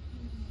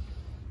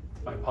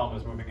 my palm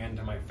is moving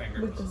into my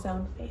fingers. With the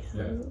sound.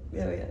 Yeah.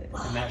 Yeah.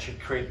 And that should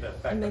create the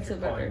effect makes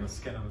of it pulling better. the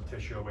skin and the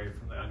tissue away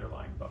from the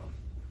underlying bone.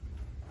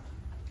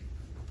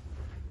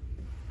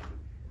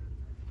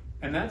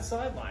 And that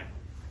sideline.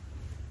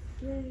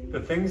 Yay. The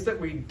things that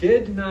we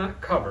did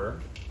not cover,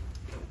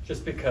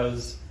 just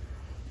because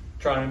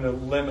trying to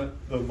limit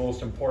the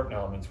most important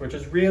elements, which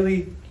is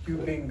really you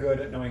being good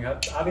at knowing how,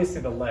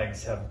 obviously the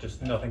legs have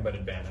just nothing but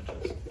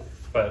advantages,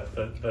 but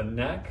the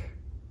neck,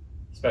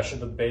 especially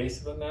the base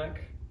of the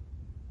neck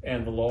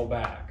and the low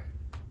back,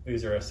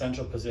 these are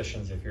essential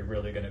positions if you're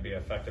really going to be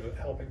effective at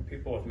helping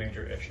people with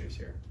major issues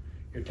here.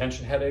 Your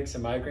tension headaches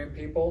and migraine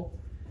people,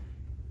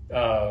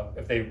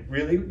 if they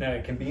really, now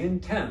it can be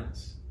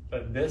intense,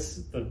 but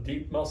the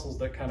deep muscles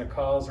that kind of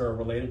cause or are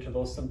related to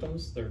those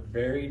symptoms, they're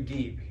very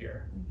deep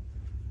here.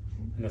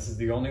 And this is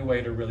the only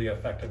way to really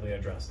effectively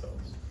address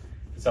those.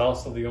 It's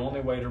also the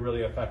only way to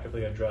really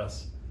effectively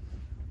address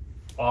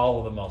all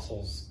of the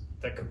muscles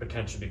that could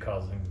potentially be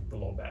causing the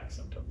low back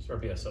symptoms or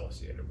be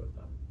associated with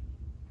them.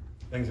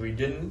 Things we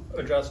didn't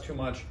address too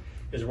much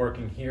is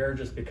working here,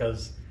 just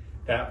because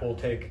that will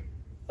take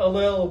a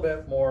little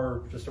bit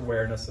more just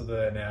awareness of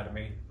the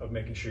anatomy, of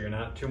making sure you're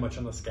not too much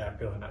on the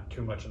scapula, not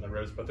too much in the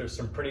ribs, but there's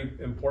some pretty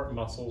important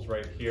muscles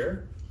right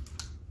here.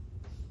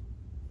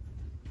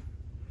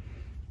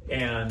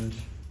 And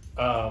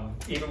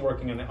even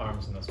working in the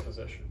arms in this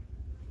position.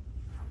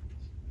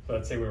 So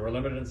let's say we were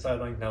limited in side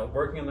length. Now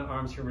working in the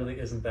arms here really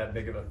isn't that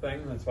big of a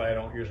thing. That's why I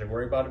don't usually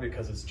worry about it,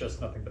 because it's just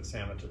nothing but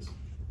sandwiches.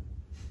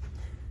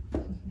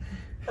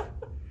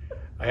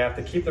 I have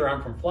to keep their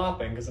arm from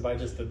flopping, because if I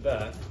just did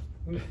that,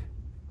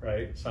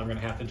 right? So I'm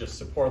gonna have to just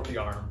support the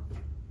arm.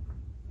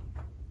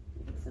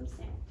 Some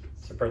sandwiches.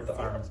 Support the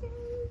arm.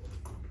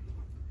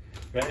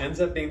 That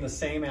ends up being the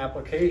same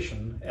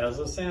application as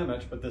a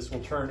sandwich, but this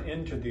will turn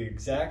into the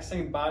exact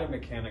same body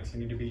mechanics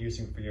you need to be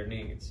using for your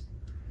needs.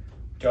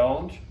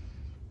 Don't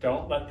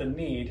let the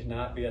need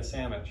not be a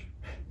sandwich.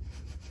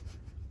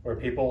 Where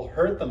people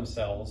hurt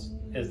themselves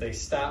is they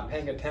stop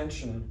paying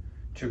attention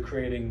to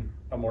creating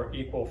a more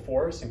equal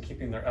force and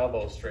keeping their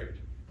elbows straight.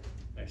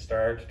 They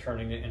start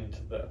turning it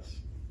into this.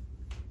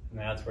 And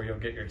that's where you'll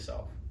get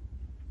yourself.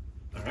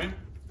 All right?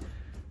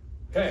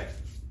 Okay.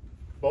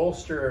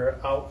 Bolster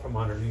out from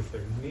underneath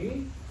their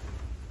knee.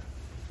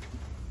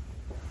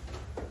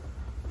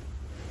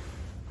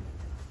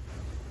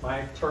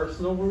 My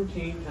personal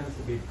routine tends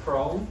to be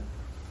prone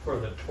for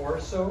the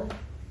torso,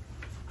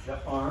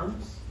 the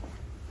arms,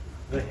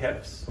 the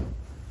hips.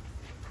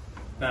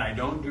 Now I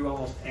don't do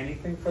almost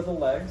anything for the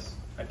legs.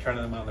 I turn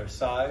them on their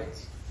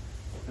sides,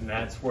 and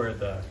that's where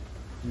the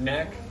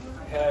neck,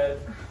 head,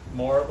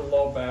 more of the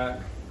low back,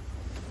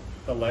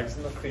 the legs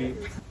and the feet.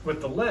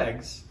 With the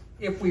legs,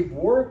 if we've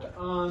worked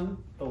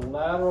on the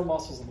lateral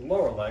muscles of the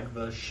lower leg,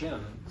 the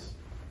shins,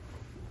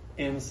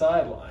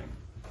 inside line,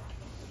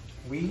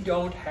 we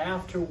don't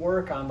have to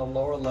work on the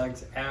lower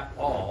legs at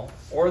all,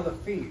 or the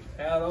feet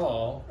at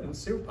all in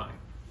supine.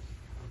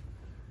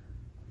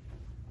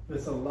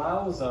 This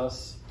allows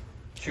us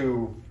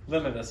to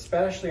limit,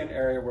 especially an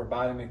area where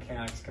body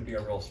mechanics can be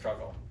a real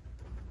struggle.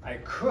 I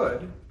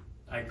could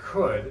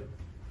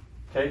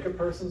take a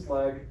person's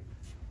leg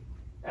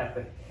at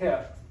the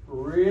hip,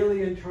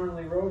 really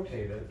internally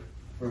rotate it.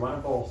 We want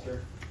to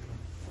bolster.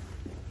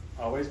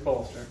 Always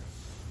bolster.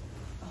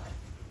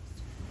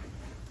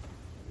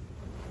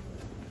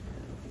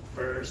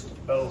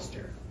 First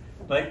bolster.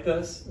 Like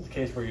this is a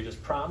case where you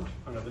just prompt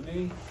under the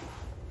knee,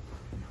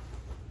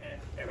 and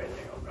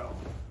everything will go.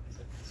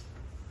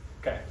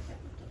 Okay.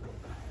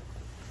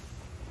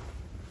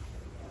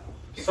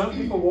 Some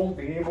people won't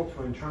be able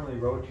to internally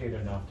rotate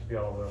enough to be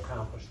able to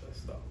accomplish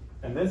this though.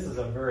 And this is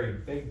a very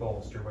big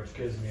bolster, which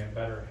gives me a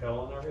better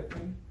hill and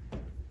everything.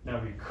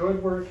 Now we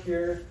could work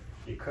here,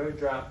 you could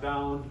drop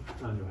down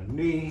onto a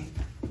knee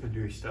and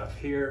do stuff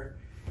here.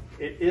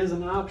 It is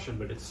an option,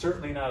 but it's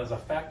certainly not as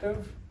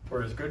effective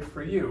or as good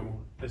for you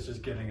as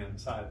just getting in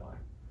sideline.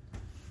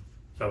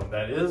 So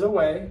that is a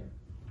way,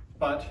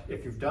 but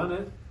if you've done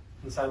it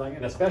in sideline,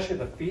 and especially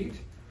the feet,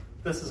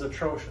 this is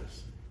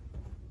atrocious.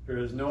 There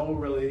is no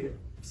really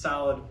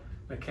solid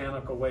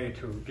mechanical way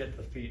to get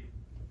the feet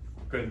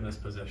good in this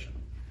position.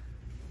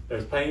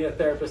 There's plenty of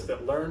therapists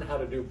that learn how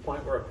to do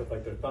point work with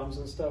like their thumbs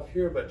and stuff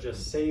here, but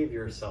just save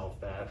yourself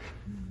that,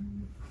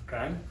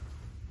 okay?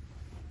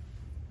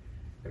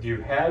 If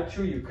you had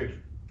to, you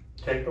could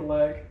take the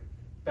leg,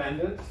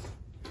 bend it,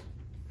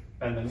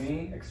 bend the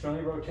knee,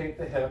 externally rotate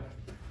the hip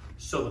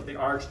so that the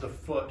arch of the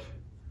foot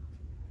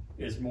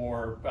is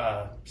more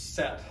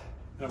set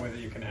in a way that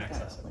you can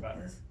access it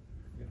better.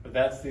 But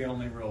that's the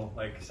only real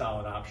like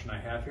solid option I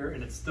have here,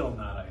 and it's still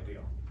not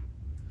ideal.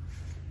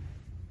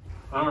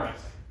 All right.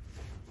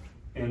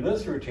 In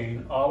this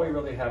routine, all we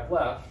really have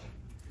left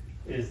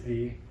is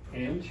the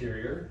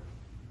anterior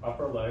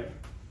upper leg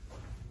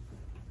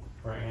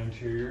or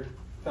anterior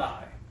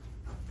thigh.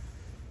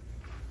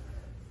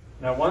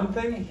 Now one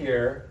thing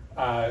here,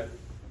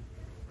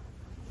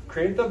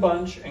 create the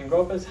bunch and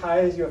go up as high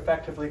as you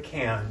effectively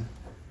can,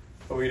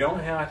 but we don't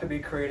have to be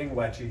creating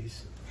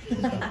wedgies and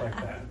stuff like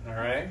that, all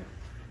right?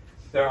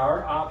 There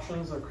are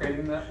options of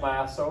creating that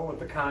lasso with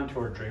the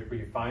contour drape where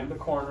you find the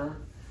corner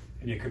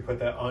and you could put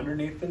that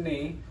underneath the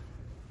knee,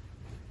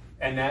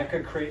 and that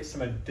could create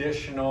some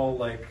additional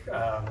like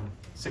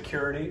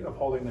security of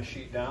holding the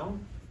sheet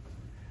down.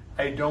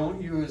 I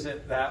don't use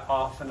it that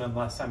often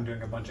unless I'm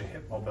doing a bunch of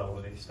hip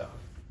mobility stuff.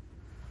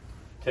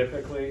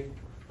 Typically,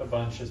 the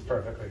bunch is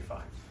perfectly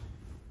fine.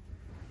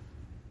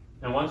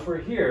 Now once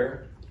we're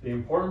here, the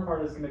important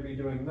part is going to be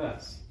doing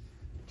this.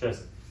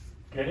 Just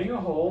getting a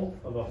hold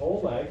of the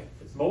whole leg.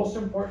 It's most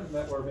important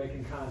that we're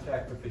making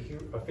contact with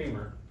the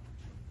femur.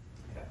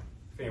 Yeah,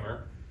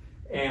 femur.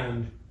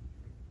 And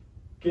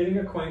getting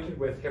acquainted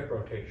with hip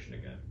rotation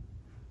again.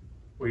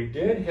 We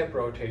did hip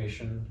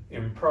rotation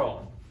in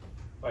prone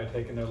by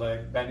taking their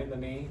leg, bending the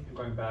knee, and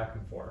going back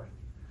and forth.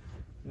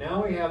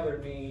 Now we have their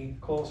knee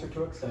closer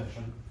to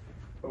extension,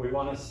 but we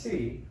want to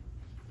see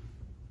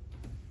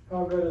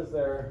how good is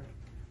their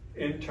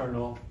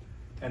internal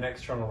and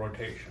external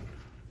rotation.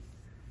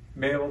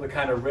 Be able to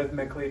kind of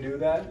rhythmically do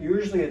that.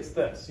 Usually it's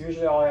this.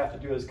 Usually all I have to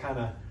do is kind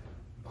of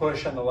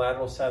push on the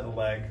lateral side of the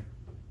leg.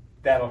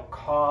 That'll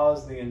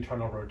cause the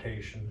internal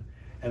rotation,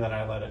 and then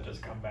I let it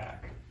just come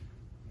back.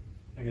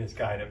 I just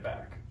guide it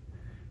back.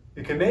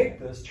 You can make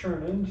this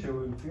turn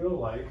into and feel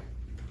like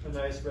a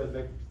nice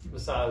rhythmic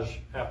massage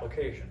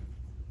application.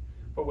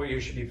 But what you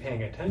should be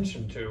paying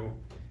attention to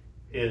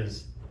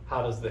is,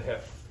 how does the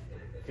hip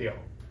feel?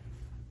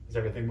 Is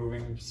everything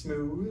moving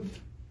smooth,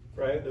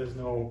 right? There's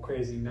no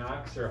crazy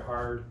knocks or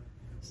hard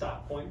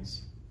stop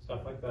points,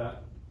 stuff like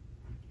that.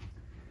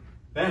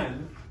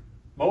 Then,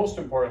 most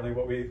importantly,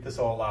 what this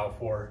will allow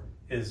for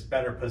is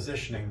better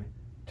positioning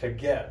to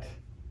get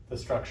the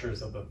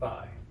structures of the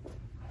thigh.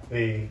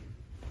 The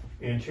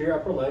interior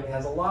upper leg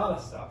has a lot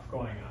of stuff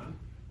going on.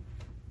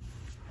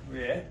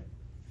 Yeah. And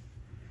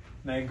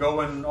they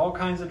go in all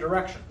kinds of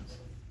directions.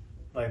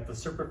 Like the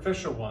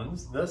superficial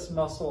ones, this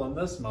muscle and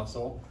this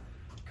muscle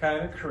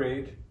kind of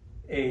create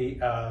a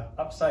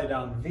upside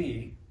down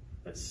V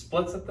that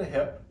splits at the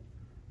hip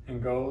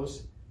and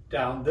goes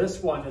down.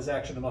 This one is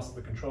actually the muscle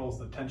that controls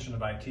the tension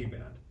of IT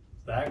band.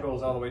 That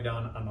goes all the way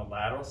down on the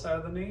lateral side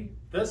of the knee.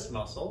 This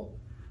muscle,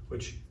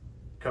 which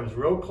comes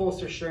real close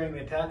to sharing the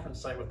attachment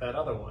site with that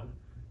other one,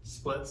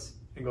 splits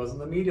and goes on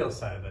the medial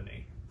side of the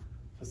knee.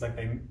 It's like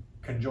they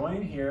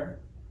conjoin here,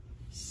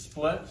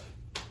 split,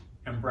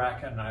 and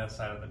bracket on either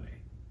side of the knee.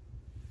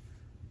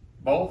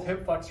 Both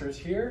hip flexors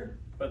here,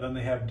 but then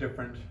they have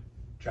different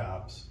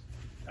jobs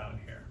down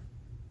here.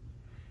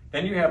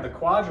 Then you have the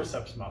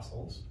quadriceps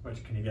muscles,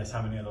 which, can you guess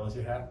how many of those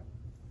you have?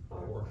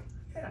 4.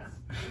 Yeah.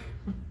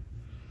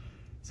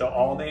 So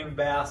all named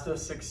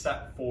vastus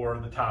except for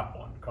the top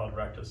one, called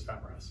rectus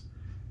femoris.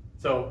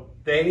 So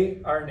they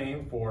are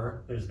named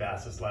for, there's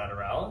vastus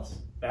lateralis,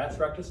 that's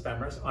rectus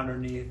femoris.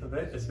 Underneath of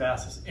it is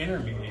vastus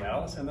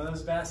intermedialis, and then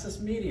there's vastus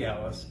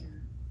medialis.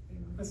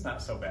 That's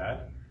not so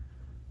bad.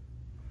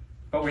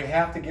 But we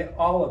have to get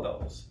all of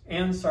those,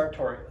 and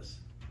sartorius.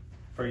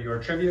 For your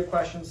trivia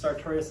question,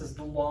 sartorius is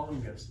the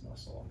longest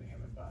muscle in the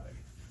human body.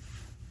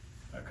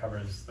 That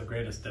covers the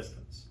greatest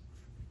distance.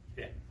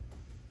 Yeah.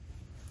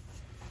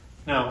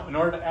 Now, in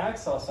order to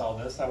access all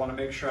this, I want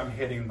to make sure I'm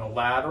hitting the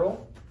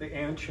lateral, the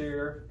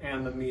anterior,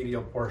 and the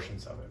medial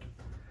portions of it.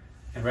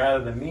 And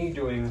rather than me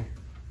doing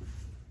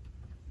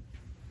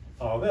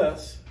all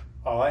this,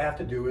 all I have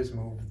to do is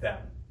move them.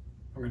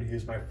 I'm going to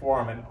use my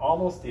forearm in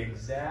almost the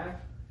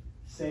exact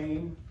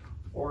same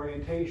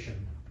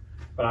orientation,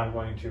 but I'm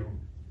going to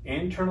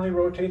internally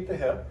rotate the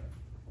hip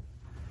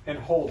and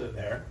hold it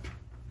there.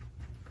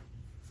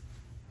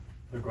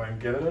 They're going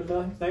to give it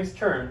a nice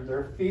turn.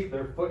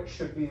 Their foot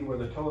should be where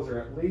the toes are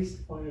at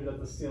least pointed at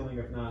the ceiling,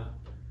 if not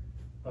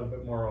a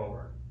bit more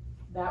over.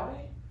 That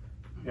way?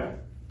 Yeah.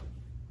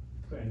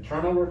 So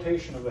internal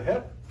rotation of the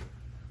hip.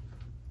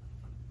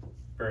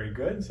 Very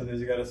good. So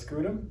you got to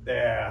scoot them.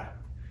 Yeah.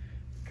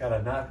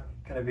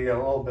 Gotta be a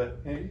little bit.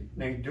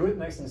 You do it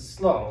nice and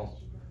slow.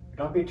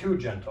 Don't be too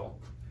gentle.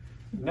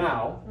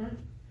 Now.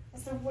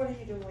 So what are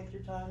you doing with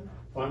your tongue?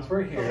 Once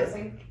we're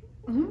here,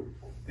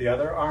 the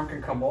other arm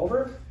can come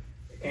over,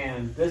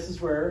 and this is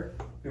where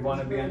we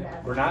want to be.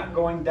 We're not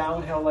going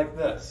downhill like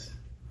this.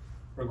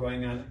 We're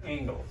going on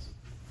angles.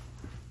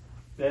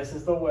 This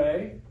is the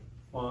way.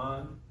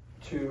 1,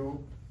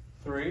 2,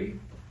 3.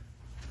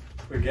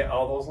 We get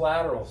all those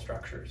lateral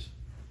structures.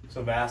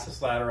 So vastus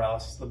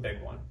lateralis is the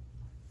big one.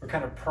 We're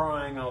kind of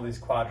prying all these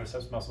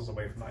quadriceps muscles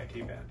away from the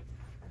IT band.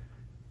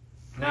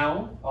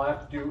 Now, all I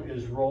have to do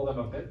is roll them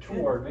a bit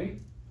toward me,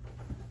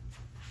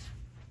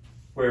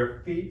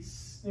 where feet,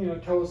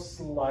 toes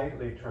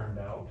slightly turned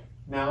out.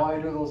 Now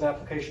I do those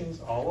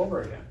applications all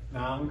over again.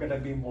 Now I'm going to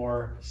be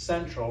more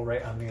central,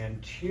 right on the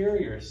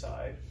anterior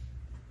side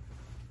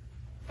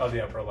of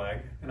the upper leg,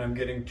 and I'm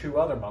getting 2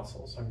 other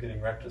muscles. I'm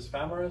getting rectus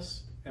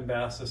femoris and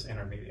vastus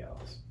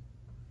intermedialis.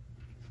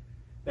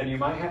 Then you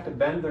might have to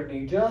bend their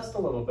knee just a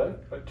little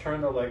bit, but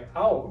turn the leg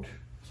out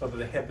so that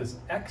the hip is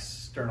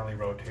externally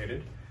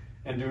rotated,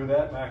 and do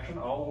that action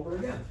all over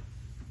again.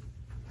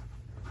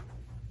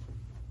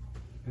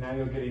 And now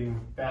you're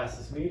getting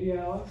vastus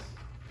medialis,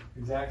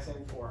 exact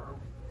same forearm.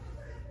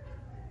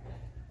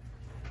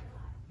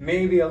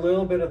 Maybe a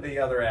little bit of the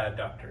other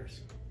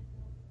adductors.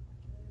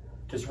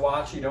 Just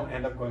watch you don't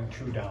end up going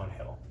too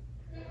downhill.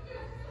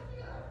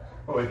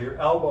 But with your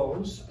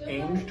elbows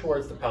aimed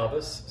towards the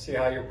pelvis, see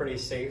how you're pretty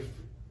safe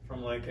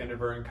from like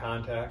inadvertent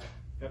contact?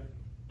 Yep,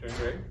 doing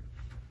great.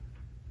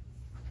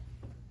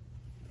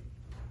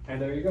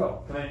 And there you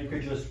go. And then you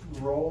could just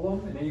roll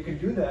them, and then you can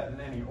do that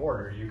in any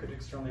order. You could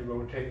externally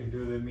rotate and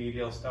do the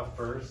medial stuff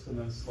first, and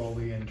then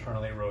slowly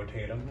internally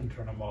rotate them and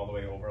turn them all the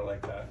way over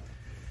like that.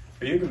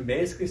 But you can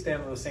basically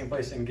stand in the same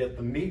place and get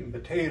the meat and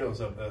potatoes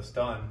of this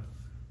done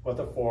with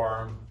the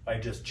forearm by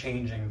just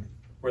changing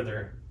where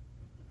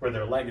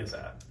their leg is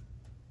at.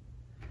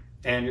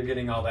 And you're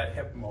getting all that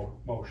hip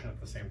motion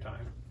at the same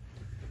time.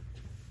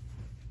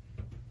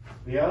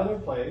 The other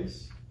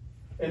place,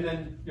 and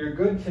then you're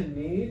good to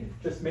knead,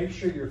 just make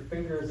sure your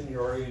fingers and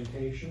your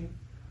orientation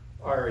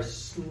are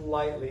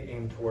slightly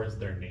aimed towards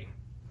their knee,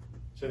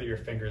 so that your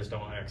fingers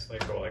don't actually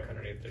go like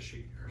underneath the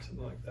sheet or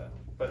something like that.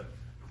 But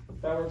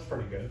that works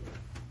pretty good.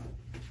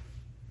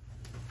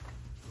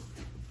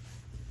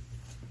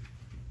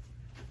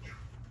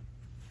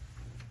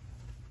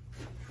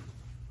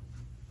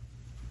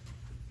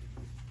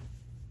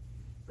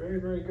 Very,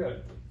 very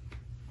good.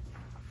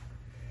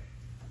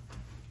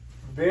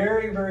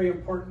 Very, very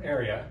important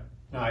area.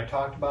 Now I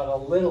talked about a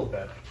little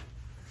bit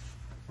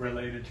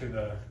related to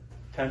the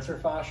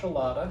tensor fascia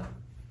lata,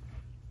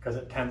 because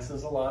it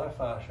tenses a lot of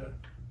fascia.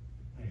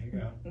 There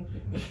you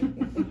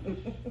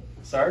go.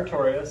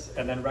 Sartorius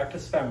and then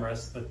rectus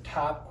femoris, the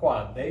top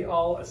quad, they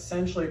all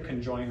essentially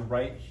conjoin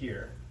right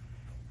here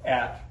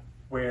at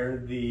where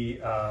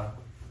the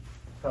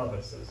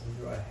pelvis is. And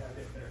do I have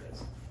it? There it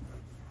is.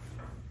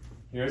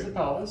 Here's the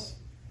pelvis.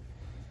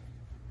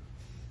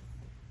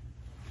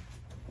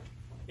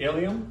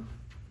 Ilium,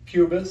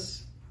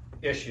 pubis,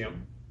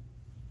 ischium.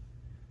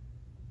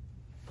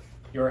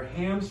 Your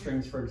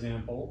hamstrings, for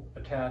example,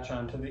 attach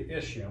onto the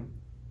ischium.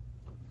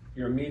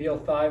 Your medial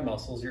thigh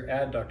muscles, your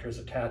adductors,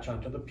 attach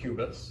onto the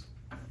pubis.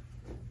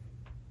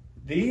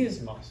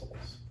 These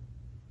muscles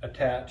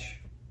attach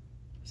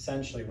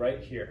essentially right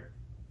here.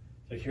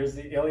 So here's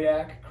the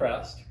iliac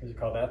crest, we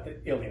call that the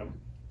ilium.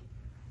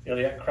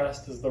 Iliac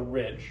crest is the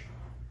ridge.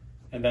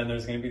 And then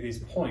there's going to be these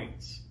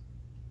points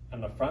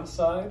on the front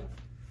side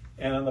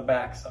and on the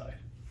back side.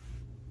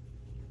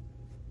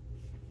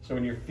 So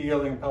when you're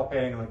feeling,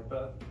 palpating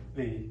like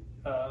the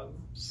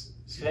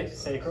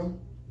sacrum,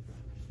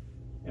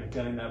 and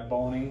feeling that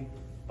bony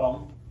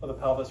bump of the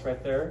pelvis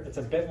right there, it's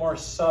a bit more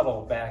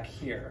subtle back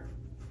here.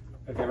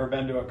 If you've ever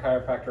been to a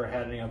chiropractor or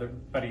had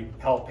anybody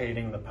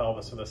palpating the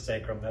pelvis or the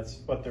sacrum, that's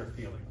what they're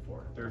feeling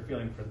for. They're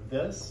feeling for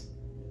this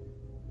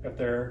if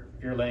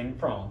you're laying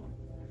prone.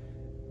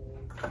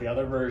 The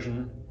other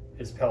version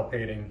is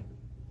palpating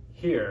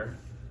here.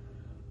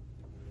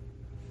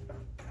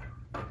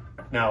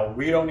 Now,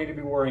 we don't need to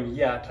be worrying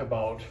yet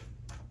about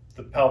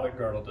the pelvic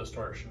girdle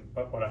distortion,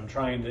 but what I'm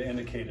trying to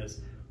indicate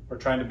is we're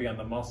trying to be on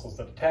the muscles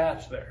that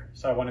attach there.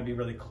 So I want to be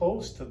really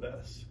close to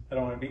this. I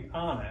don't want to be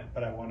on it,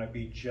 but I want to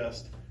be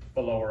just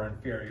below or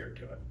inferior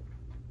to it.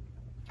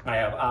 I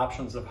have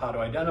options of how to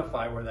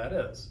identify where that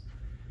is.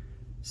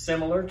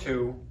 Similar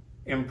to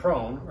in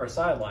prone or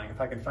side lying, if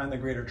I can find the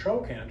greater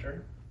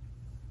trochanter,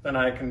 then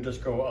I can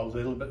just go a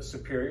little bit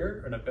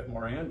superior and a bit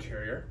more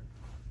anterior,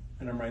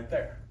 and I'm right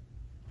there.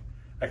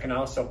 I can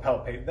also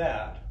palpate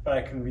that, but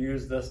I can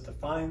use this to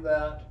find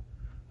that,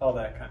 all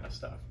that kind of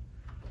stuff.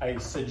 I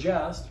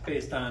suggest,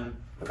 based on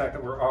the fact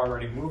that we're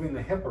already moving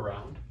the hip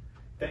around,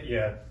 that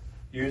you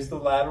use the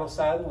lateral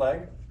side of the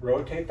leg,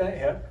 rotate that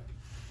hip,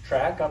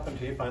 track up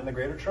until you find the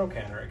greater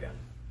trochanter again.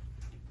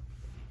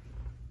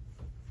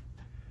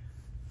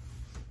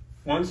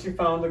 Once you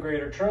found the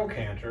greater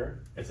trochanter,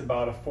 it's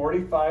about a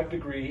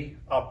 45-degree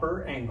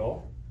upper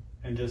angle,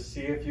 and just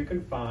see if you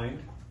can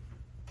find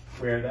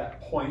where that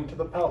point of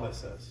the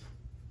pelvis is.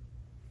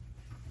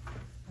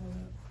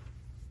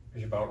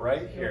 It's about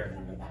right here.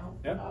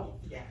 Yep.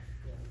 Yeah.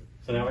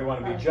 So now we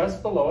want to be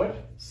just below it.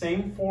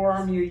 Same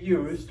forearm you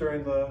used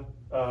during the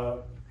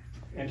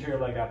anterior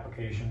leg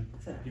application.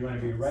 You want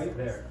to be right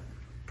there.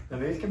 Now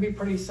these can be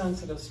pretty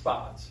sensitive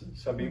spots,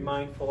 so be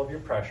mindful of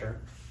your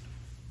pressure.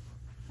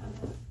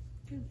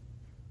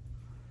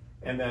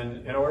 And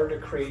then in order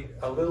to create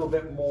a little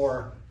bit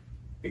more,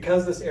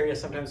 because this area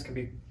sometimes can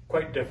be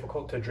quite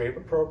difficult to drape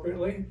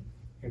appropriately,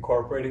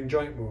 incorporating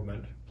joint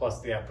movement plus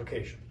the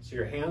application. So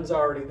your hand's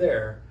already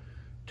there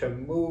to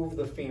move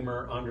the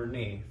femur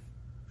underneath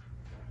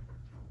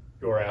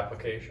your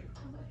application.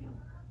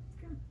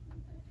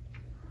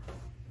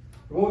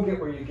 We'll get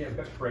where you get a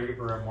bit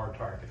braver and more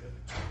targeted.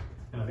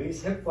 Now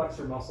these hip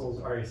flexor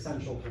muscles are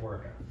essential to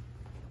work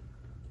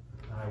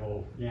on. I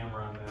will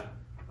yammer on that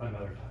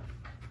another time.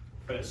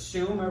 But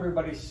assume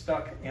everybody's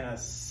stuck in a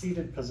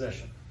seated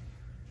position.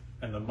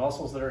 And the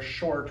muscles that are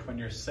short when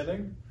you're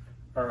sitting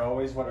are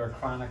always what are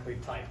chronically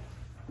tight.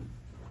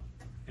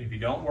 If you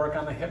don't work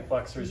on the hip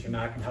flexors, you're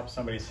not going to help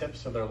somebody's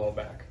hips or their low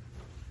back.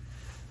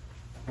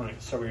 All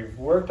right, so we've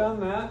worked on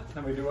that,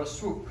 then we do a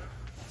swoop.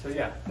 So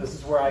yeah, this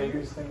is where I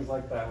use things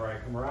like that, where I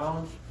come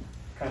around,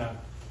 kind of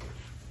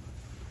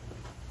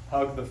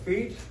hug the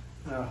feet,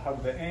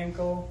 hug the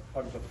ankle,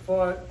 hug the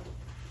foot.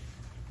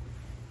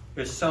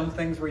 There's some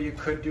things where you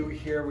could do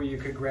here where you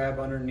could grab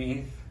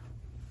underneath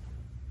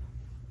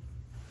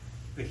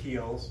the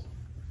heels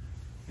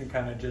and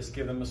kind of just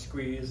give them a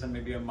squeeze and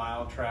maybe a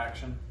mild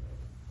traction.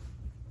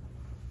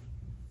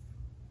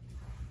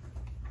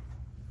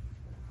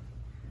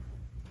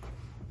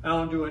 I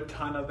don't do a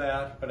ton of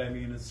that, but I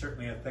mean, it's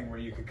certainly a thing where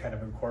you could kind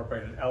of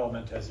incorporate an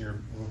element as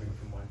you're moving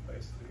from one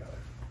place to the other.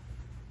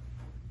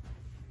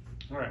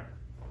 All right.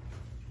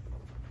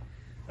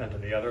 Then to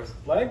the other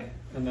leg,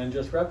 and then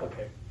just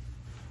replicate.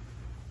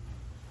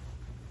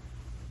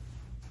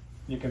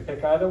 You can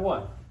pick either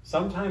one.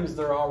 Sometimes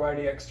they're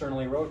already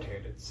externally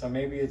rotated, so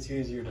maybe it's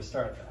easier to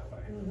start that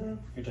way.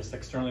 You just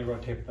externally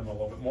rotate them a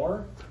little bit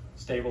more,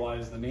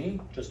 stabilize the knee,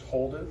 just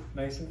hold it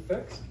nice and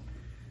fixed,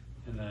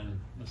 and then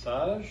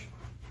massage,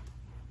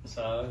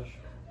 massage,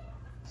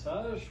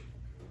 massage,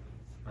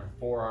 or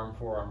forearm,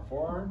 forearm,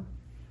 forearm.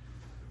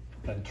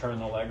 Then turn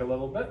the leg a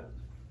little bit.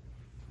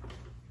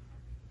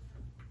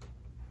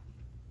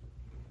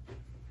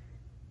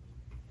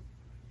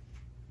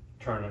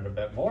 Turn it a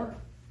bit more.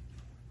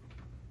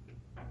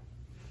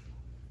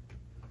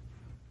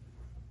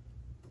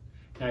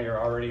 Now you're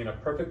already in a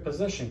perfect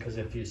position, because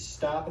if you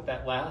stop at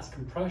that last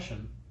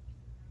compression,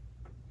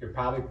 you're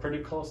probably pretty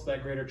close to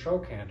that greater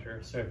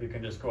trochanter. So if you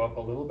can just go up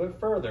a little bit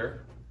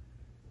further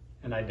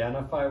and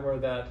identify where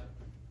that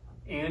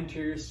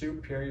anterior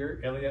superior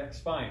iliac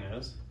spine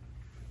is,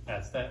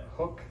 that's that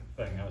hook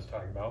thing I was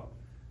talking about.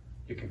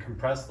 You can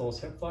compress those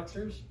hip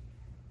flexors,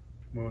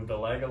 move the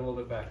leg a little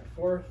bit back and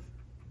forth,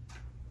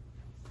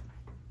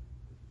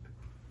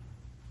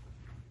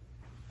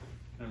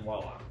 and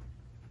voila.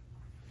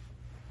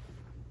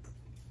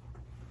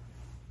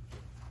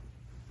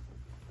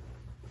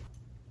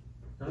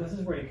 Now this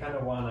is where you kind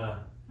of want to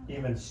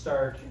even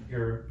start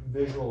your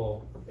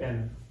visual,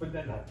 and but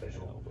then not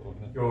visual,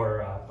 your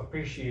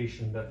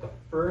appreciation that the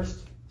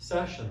first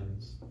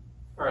sessions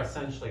are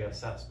essentially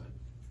assessment.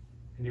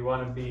 And you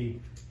want to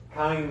be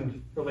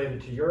kind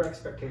related to your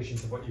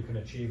expectations of what you can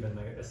achieve, and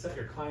set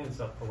your clients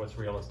up for what's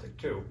realistic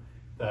too.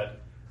 That,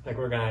 like,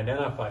 we're going to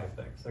identify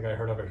things. Like I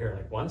heard over here,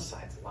 like one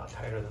side's a lot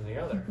tighter than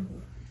the other.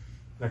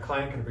 The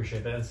client can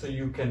appreciate that, and so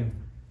you can,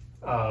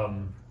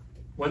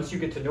 once you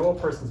get to know a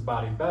person's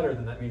body better,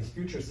 then that means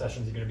future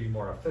sessions are going to be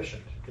more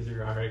efficient, because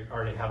you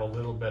already have a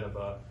little bit of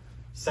a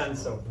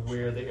sense of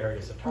where the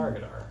areas of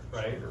target are,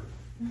 right?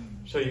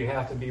 So you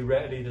have to be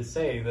ready to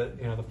say that,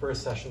 you know, the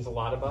first session's a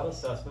lot about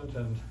assessment,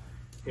 and,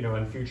 you know,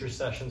 in future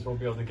sessions we'll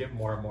be able to get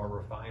more and more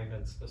refined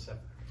and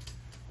specific.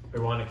 We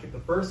want to keep the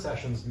first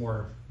sessions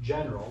more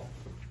general,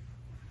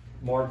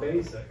 more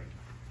basic,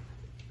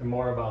 and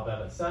more about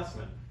that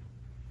assessment.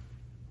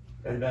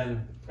 And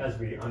then as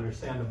we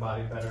understand the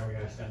body better and we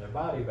understand their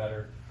body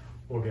better,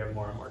 we'll get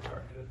more and more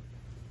targeted.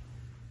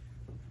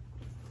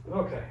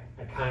 Okay,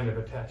 I kind of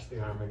attached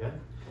the arm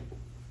again.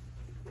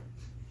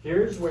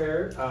 Here's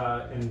where,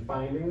 in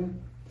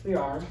finding the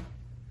arm,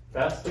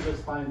 best to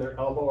just find their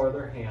elbow or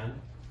their hand.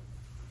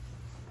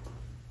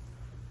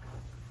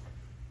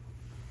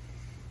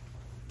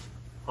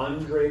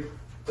 Undrape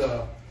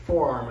the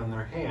forearm in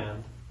their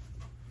hand,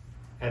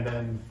 and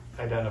then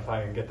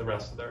identify and get the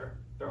rest of their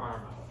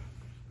arm out.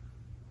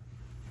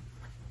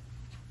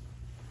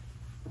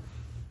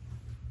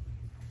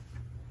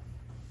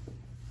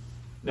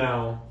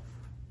 Now,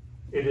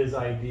 it is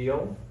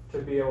ideal to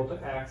be able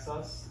to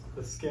access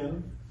the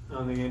skin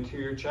on the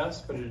anterior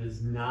chest, but it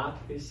is not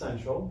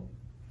essential.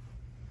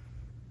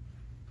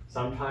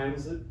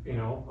 Sometimes, you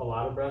know, a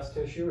lot of breast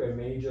tissue, it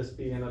may just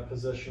be in a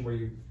position where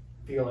you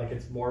feel like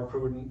it's more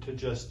prudent to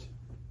just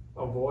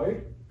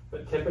avoid,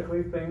 but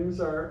typically things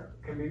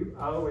can be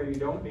out of the way. You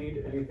don't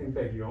need anything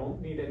big. You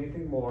don't need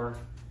anything more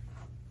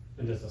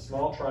than just a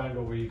small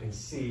triangle where you can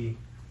see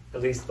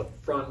at least the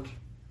front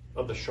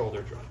of the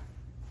shoulder joint.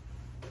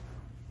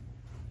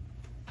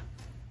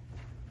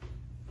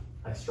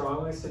 I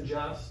strongly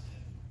suggest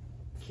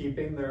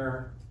keeping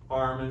their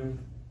arm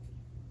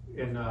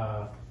in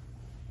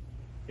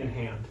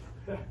hand.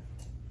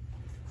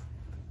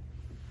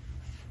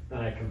 Then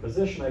I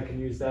can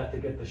use that to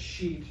get the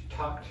sheet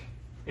tucked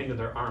into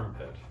their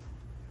armpit.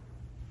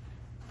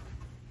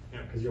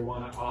 Because you'll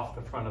want it off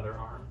the front of their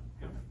arm.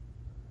 Yeah.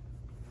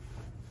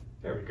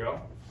 There we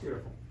go,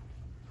 beautiful.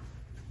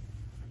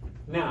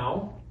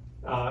 Now,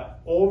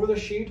 over the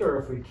sheet, or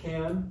if we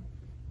can,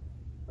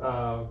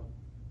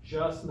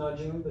 just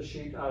nudging the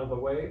sheet out of the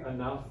way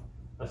enough.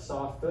 A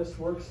soft fist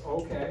works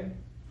okay.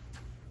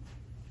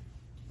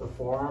 The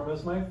forearm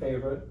is my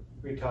favorite.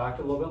 We talked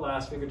a little bit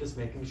last week of just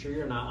making sure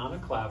you're not on a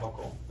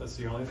clavicle. That's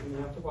the only thing you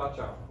have to watch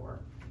out for.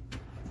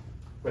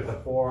 With the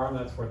forearm,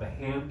 that's where the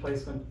hand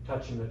placement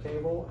touching the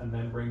table and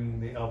then bringing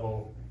the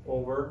elbow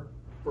over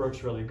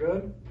works really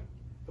good.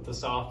 But the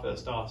soft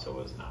fist also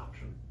is an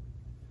option.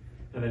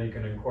 And then you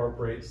can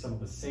incorporate some of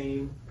the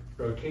same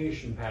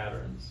rotation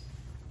patterns,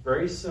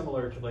 very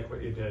similar to like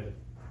what you did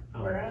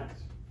on Where at?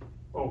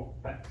 Oh,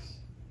 pecs.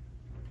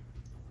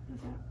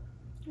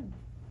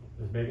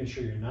 Just making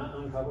sure you're not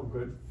on top of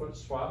good foot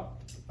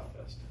swap,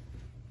 fist.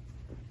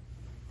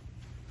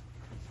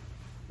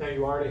 Now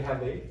you already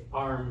have the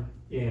arm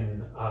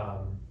in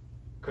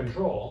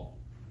control.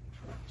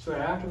 So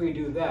after we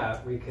do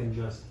that, we can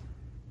just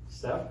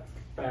step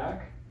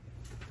back,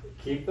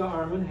 keep the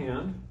arm in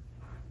hand,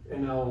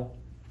 and now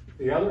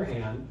the other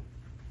hand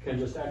can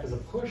just act as a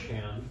push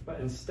hand, but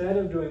instead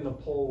of doing the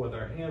pull with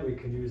our hand, we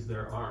can use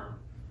their arm.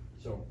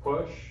 So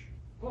push,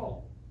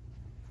 pull,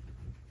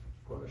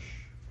 push,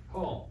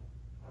 pull,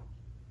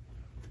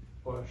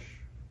 push,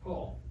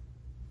 pull.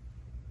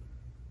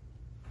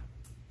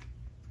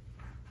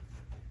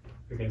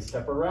 We can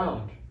step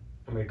around,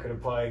 and we could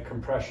apply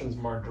compressions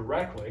more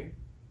directly,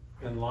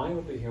 in line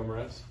with the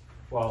humerus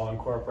while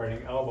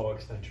incorporating elbow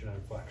extension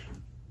and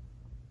flexion.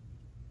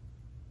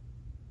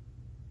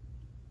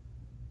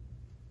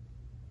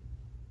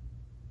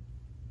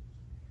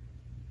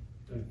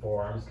 And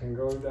forearms can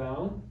go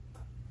down.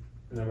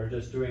 And then we're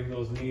just doing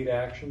those knee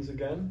actions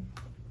again.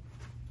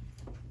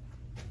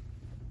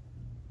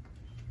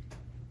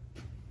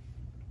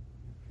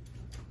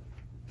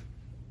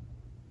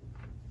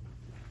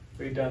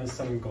 We've done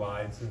some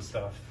glides and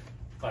stuff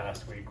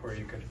last week where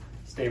you could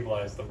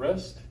stabilize the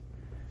wrist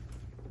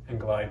and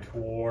glide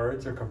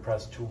towards or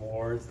compress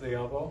towards the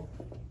elbow.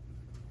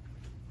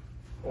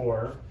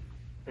 Or,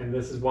 and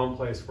this is one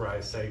place where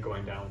I say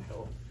going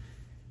downhill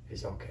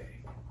is okay.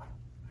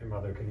 My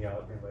mother can yell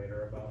at me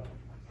later about it.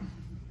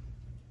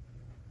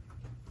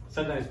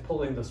 Sometimes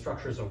pulling the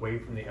structures away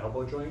from the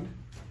elbow joint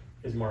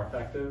is more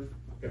effective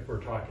if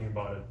we're talking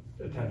about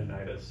a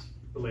tendonitis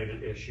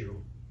related issue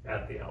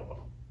at the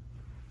elbow.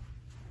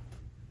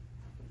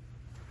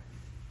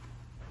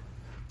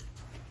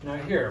 Now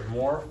here,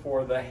 more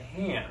for the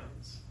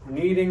hands.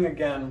 Kneading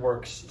again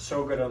works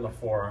so good on the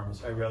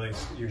forearms. I really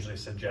usually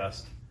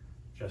suggest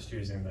just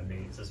using the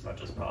knees as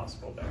much as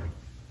possible there.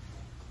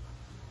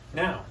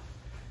 Now,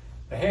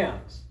 the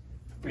hands.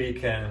 We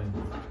can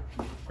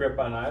grip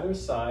on either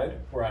side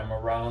where I'm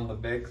around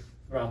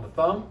the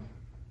thumb,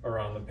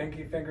 around the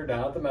pinky finger,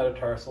 down at the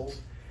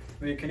metatarsals.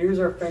 We can use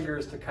our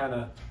fingers to kind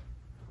of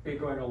be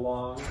going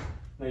along.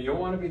 Now you don't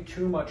want to be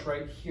too much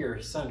right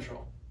here,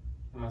 central.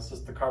 It's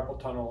just the carpal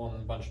tunnel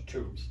and a bunch of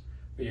tubes.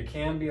 But you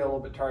can be a little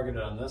bit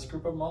targeted on this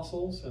group of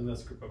muscles and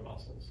this group of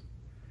muscles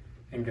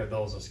and give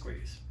those a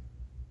squeeze.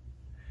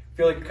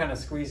 Feel like you're kind of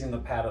squeezing the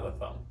pad of the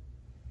thumb.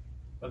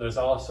 But there's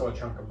also a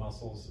chunk of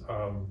muscles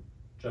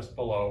just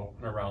below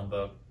and around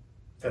the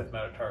fifth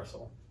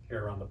metatarsal,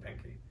 here around the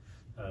pinky.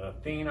 The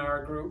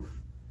thenar group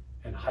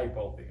and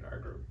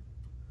hypothenar group.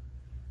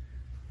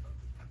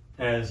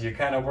 As you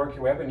kind of work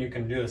your way up, and you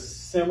can do a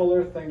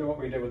similar thing to what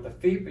we did with the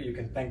feet, but you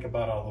can think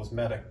about all those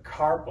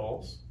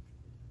metacarpals.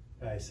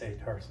 I say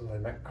tarsals, I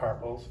meant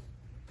carpals.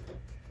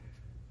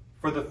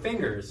 For the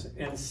fingers,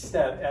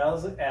 instead,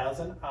 as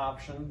an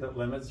option that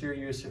limits your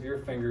use of your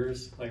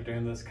fingers, like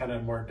doing this kind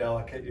of more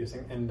delicate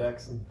using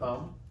index and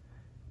thumb,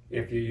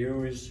 if you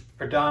use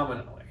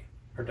predominantly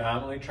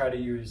try to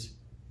use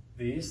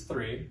these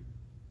three,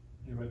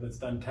 whether it's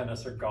done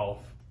tennis or golf,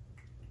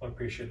 I'll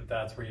appreciate that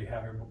that's where you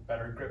have your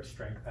better grip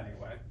strength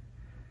anyway.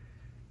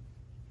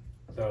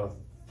 So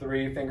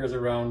 3 fingers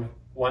around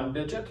one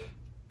digit,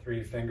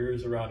 3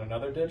 fingers around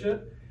another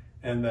digit,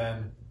 and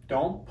then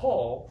don't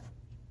pull,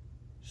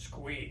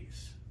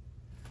 squeeze,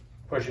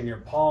 pushing your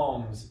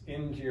palms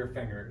into your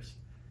fingers.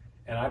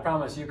 And I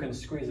promise you can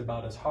squeeze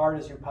about as hard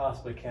as you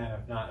possibly can,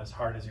 if not as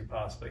hard as you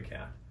possibly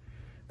can.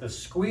 The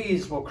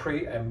squeeze will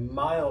create a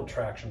mild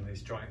traction of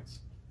these joints.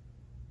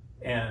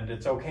 And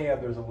it's okay if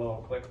there's a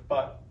little click,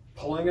 but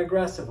pulling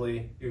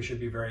aggressively, you should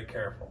be very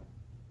careful.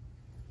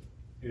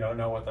 You don't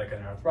know what like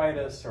an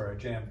arthritis or a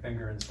jammed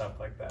finger and stuff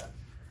like that.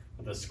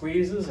 But the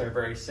squeezes are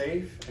very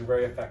safe and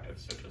very effective.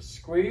 So just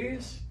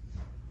squeeze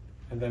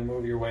and then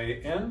move your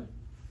way in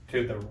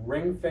to the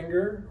ring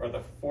finger or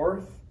the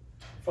 4th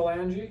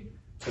phalange,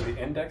 to the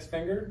index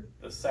finger,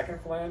 the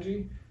 2nd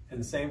phalange,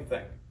 and same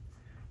thing.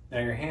 Now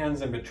your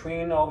hands in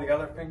between all the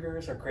other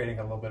fingers are creating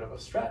a little bit of a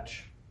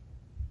stretch.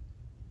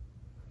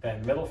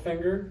 Then middle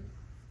finger,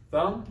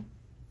 thumb,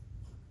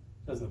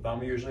 because the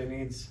thumb usually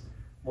needs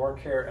more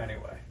care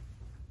anyway.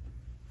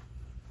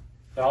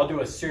 Now I'll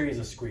do a series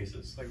of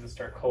squeezes, like to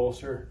start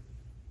closer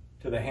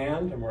to the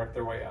hand and work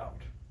their way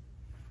out,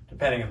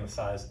 depending on the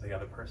size of the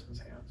other person's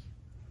hands.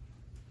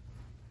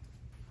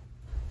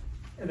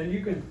 And then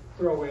you can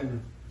throw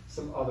in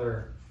some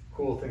other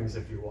cool things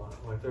if you want.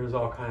 Like there's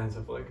all kinds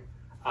of like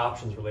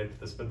options related to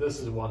this, but this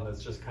is one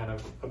that's just kind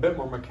of a bit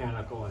more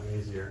mechanical and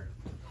easier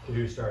to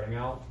do starting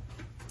out.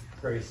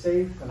 It's very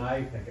safe, and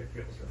I think it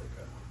feels really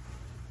good.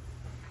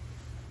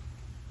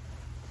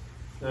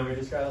 Then we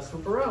just gotta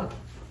swoop around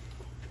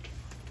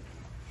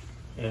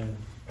and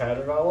pat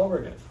it all over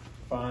again.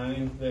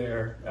 Find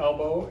their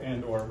elbow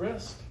and or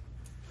wrist.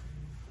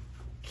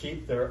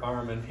 Keep their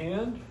arm in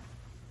hand.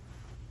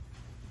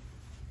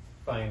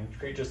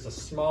 Create just a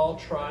small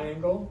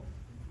triangle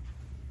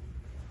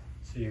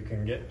so you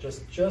can get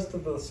just to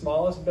the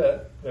smallest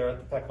bit there at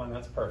the pec line.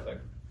 That's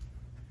perfect.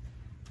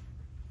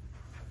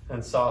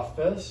 And soft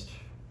fist,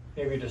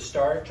 maybe to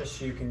start, just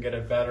so you can get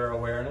a better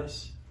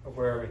awareness of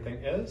where everything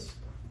is.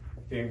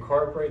 If you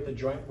incorporate the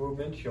joint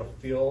movement, you'll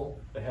feel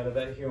the head of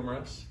that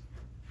humerus.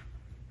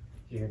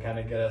 You can kind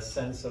of get a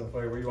sense of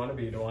where you want to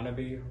be. You don't want to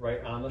be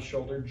right on the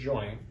shoulder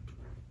joint.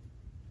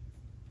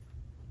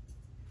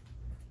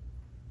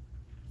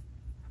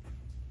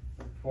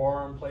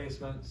 Forearm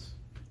placements.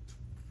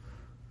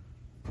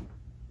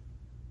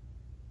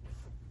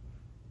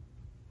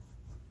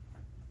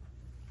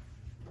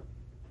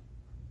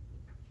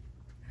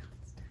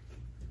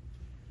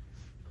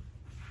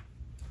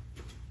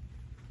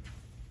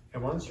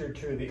 And once you're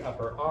to the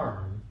upper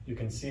arm, you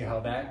can see how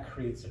that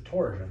creates a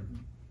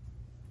torsion,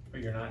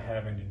 but you're not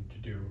having to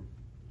do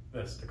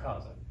this to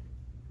cause it.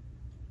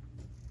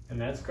 And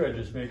that's good,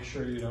 just make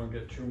sure you don't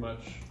get too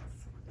much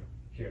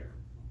here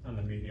on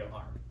the medial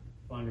arm,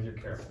 as long as you're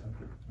careful.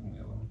 Only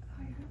a little.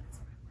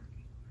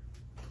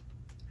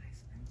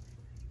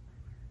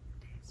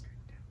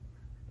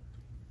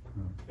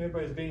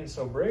 Everybody's being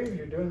so brave,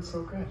 you're doing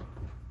so good.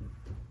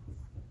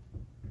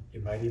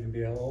 You might even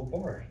be a little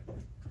bored.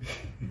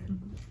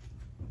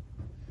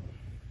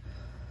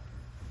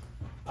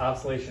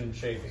 Oscillation and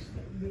shaking.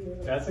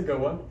 That's a good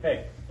one.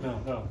 Hey,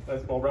 no,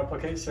 we'll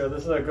replicate. So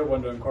this is a good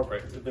one to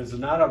incorporate. There's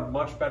not a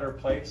much better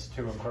place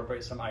to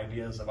incorporate some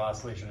ideas of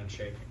oscillation and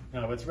shaking.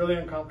 Now, if it's really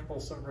uncomfortable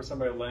for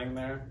somebody laying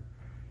there,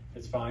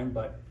 it's fine,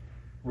 but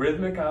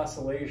rhythmic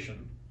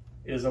oscillation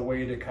is a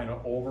way to kind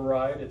of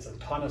override. It's a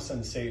ton of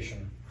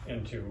sensation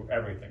into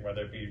everything,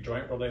 whether it be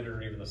joint related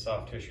or even the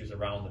soft tissues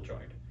around the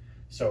joint.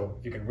 So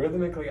if you can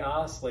rhythmically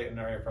oscillate an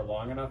area for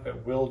long enough,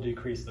 it will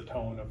decrease the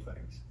tone of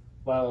things,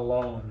 let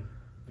alone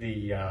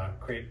the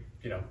create,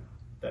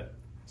 that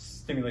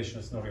stimulation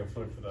of synovial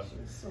fluid for the.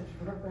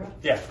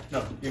 Yeah,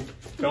 no, you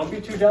don't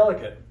be too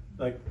delicate.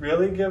 Like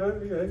really give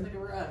it,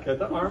 get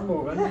the arm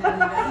moving. It's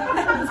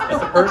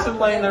the person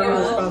laying there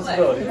with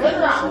responsibility.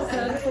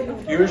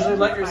 Usually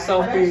let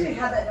yourself be.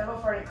 Let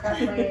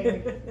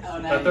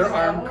their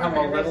arm come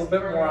a little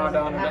bit more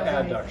down into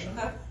adduction.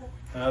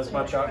 Not as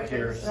much out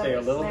here. Stay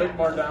a little bit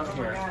more down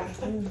here.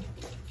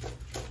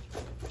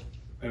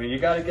 I mean, you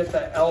got to get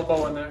that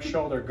elbow and that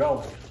shoulder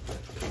going.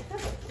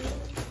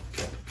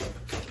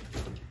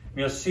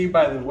 You'll see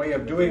by the way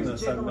of doing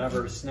this, I'm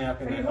never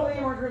snapping Are you that holding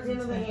elbow. more towards the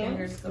end of the hand?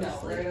 No,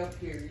 right up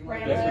here. You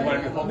want Yeah, you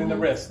want to be holding the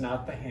wrist,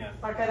 not the hand.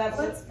 Okay, that's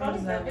What's it.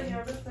 funny, that when you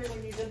were just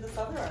when you did this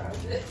other arm.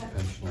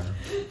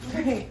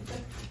 Pensioner.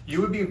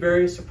 You would be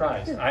very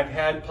surprised. I've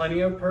had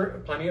plenty of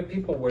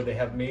people where they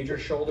have major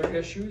shoulder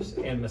issues,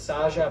 and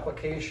massage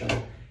application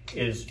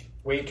is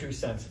way too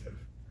sensitive.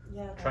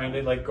 Yeah. Trying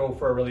to like go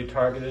for a really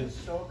targeted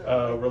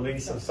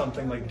release of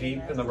something like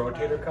deep in the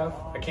rotator cuff,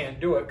 I can't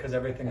do it because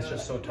everything's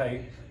just so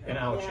tight and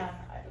ouchy.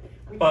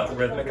 But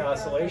rhythmic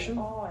oscillation,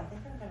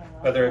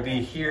 whether it be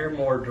here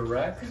more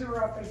direct, Because we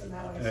were all facing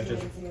that way. and so then you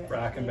just didn't see it.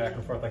 rocking back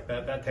and forth like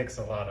that, that takes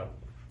a lot of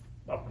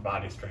upper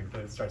body strength.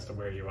 It starts to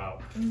wear you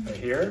out. But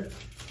here,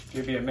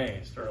 you'd be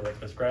amazed. Or like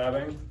this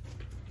grabbing.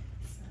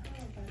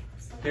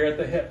 Here at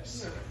the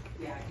hips.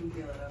 Yeah, I can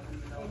feel it up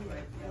in the middle.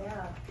 Right?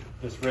 Yeah.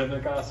 This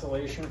rhythmic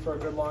oscillation for a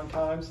good long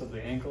time, so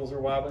the ankles are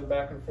wobbling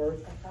back and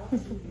forth. I thought 2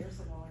 years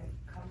ago it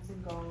comes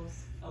and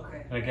goes.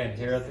 Okay. And again,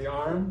 here at the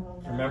arm,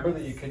 remember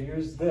that you can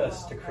use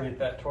this to create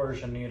that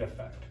torsion knee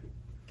effect.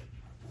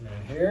 And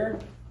then here,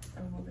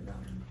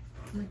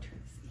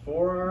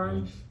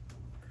 forearms,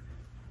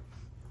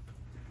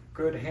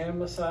 good hand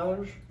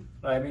massage.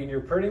 I mean,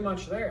 you're pretty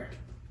much there.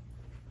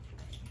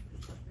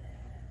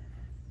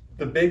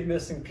 The big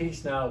missing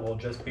piece now will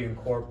just be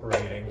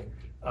incorporating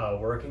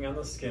working on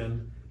the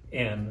skin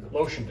and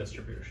lotion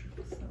distribution.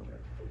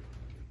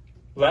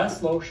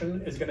 Less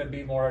lotion is going to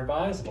be more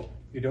advisable.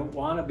 You don't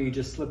want to be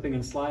just slipping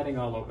and sliding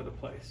all over the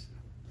place.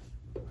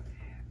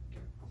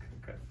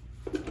 Okay,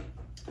 good.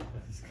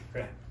 This is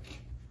good.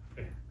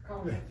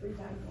 Call it 3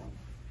 times.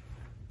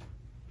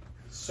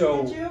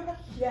 So Did you?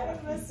 Yeah,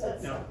 I missed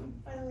it. No.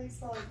 I only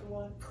saw like the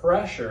one.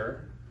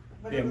 pressure,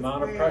 But the it was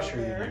amount of way pressure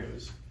out there. you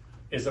use,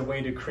 is a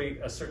way to create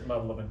a certain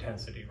level of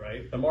intensity,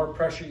 right? The more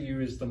pressure you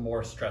use, the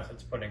more stress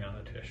it's putting on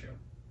the tissue,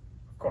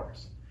 of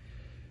course.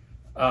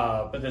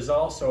 But there's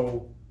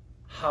also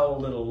how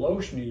little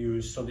lotion you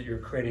use so that you're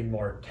creating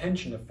more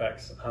tension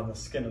effects on the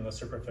skin and the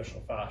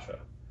superficial fascia.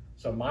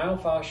 So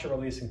myofascia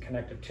release and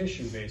connective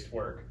tissue based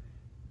work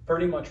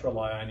pretty much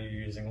rely on you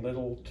using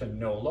little to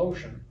no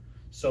lotion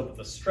so that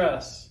the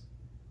stress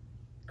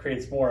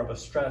creates more of a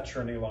stretch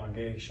or an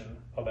elongation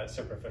of that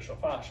superficial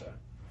fascia.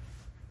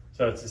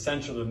 So it's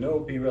essential to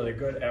be really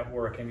good at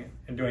working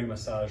and doing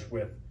massage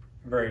with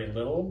very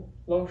little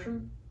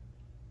lotion,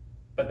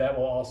 but that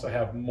will also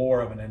have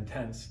more of an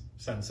intense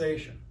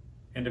sensation.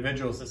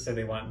 Individuals that say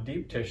they want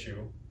deep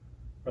tissue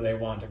or they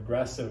want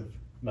aggressive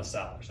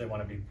massage, they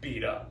want to be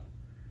beat up.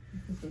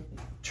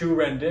 2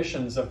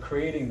 renditions of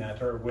creating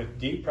that are with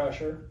deep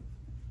pressure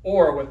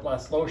or with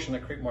less lotion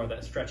that create more of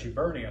that stretchy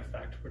burning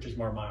effect, which is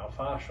more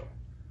myofascial.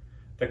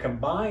 The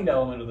combined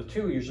element of the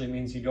 2 usually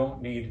means you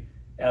don't need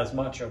as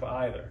much of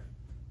either.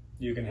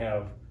 You can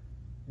have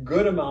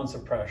good amounts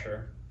of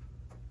pressure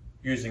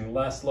using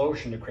less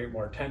lotion to create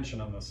more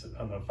tension on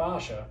the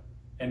fascia,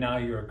 and now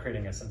you're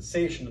creating a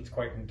sensation that's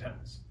quite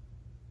intense.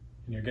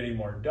 And you're getting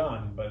more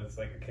done, but it's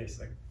like a case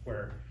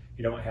where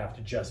you don't have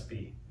to just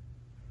be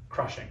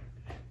crushing,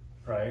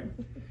 right?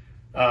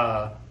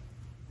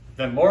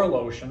 The more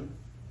lotion,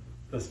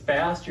 the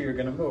faster you're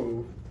gonna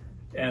move,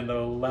 and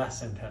the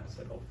less intense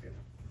it'll feel.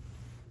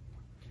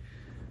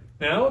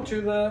 Now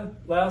to the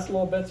last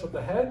little bits with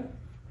the head.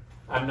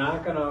 I'm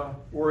not gonna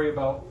worry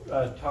about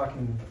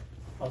talking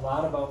a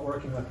lot about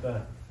working with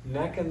the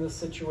neck in this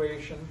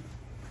situation.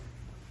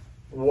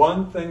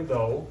 One thing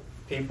though,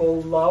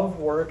 people love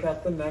work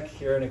at the neck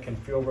here and it can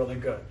feel really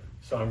good.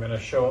 So I'm gonna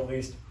show at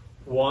least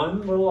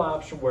one little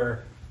option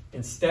where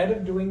instead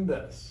of doing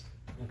this,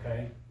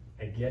 okay,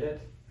 I get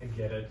it,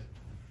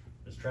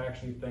 There's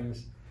traction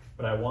things,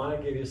 but I want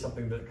to give you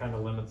something that kind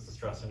of limits the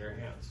stress in your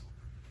hands.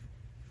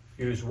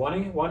 Use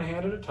one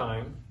hand at a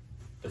time.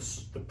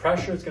 The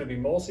pressure is going to be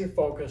mostly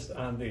focused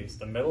on these,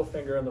 the middle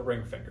finger and the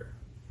ring finger.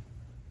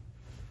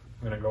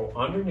 I'm going to go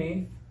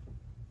underneath.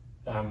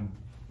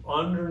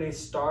 Underneath,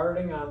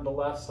 starting on the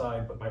left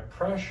side, but my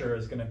pressure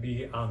is going to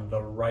be on the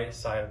right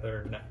side of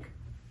their neck.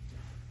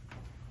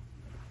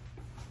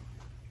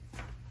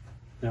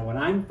 Now, what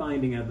I'm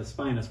finding as the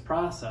spinous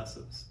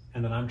processes,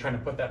 and then I'm trying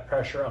to put that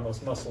pressure on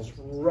those muscles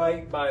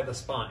right by the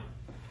spine.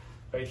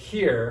 Right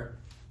here,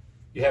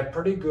 you have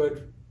pretty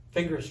good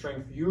finger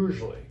strength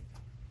usually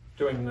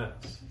doing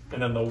this.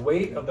 And then the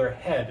weight of their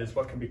head is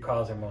what can be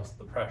causing most of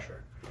the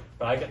pressure.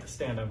 But I get to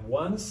stand on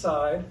one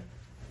side,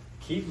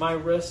 keep my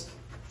wrist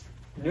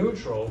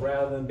neutral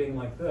rather than being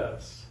like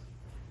this.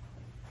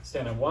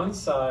 Stand on one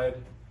side.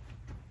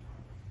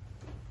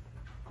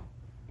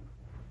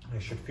 You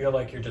should feel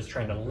like you're just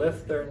trying to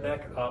lift their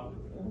neck up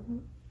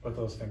with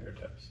those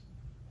fingertips.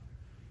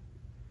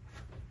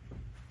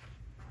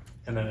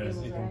 And then as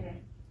you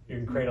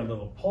can create a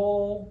little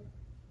pull.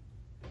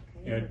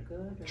 You know,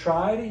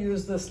 try to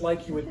use this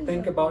like you would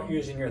think about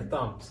using your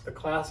thumbs. The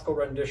classical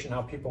rendition,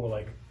 how people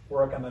like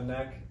work on the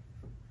neck.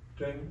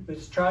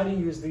 Just try to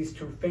use these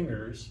two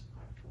fingers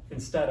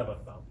instead of a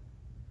thumb.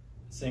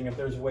 Seeing if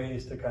there's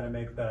ways to kind of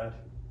make that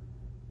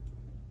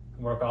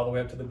work all the way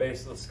up to the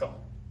base of the skull.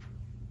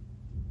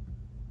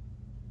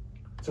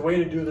 It's a way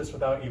to do this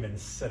without even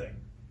sitting,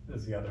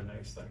 is the other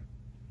nice thing.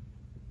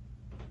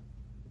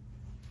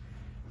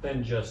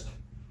 Then just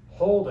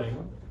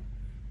holding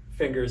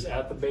fingers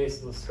at the base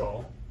of the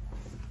skull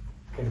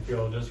can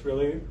feel just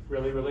really,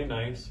 really, really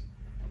nice.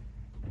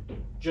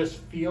 Just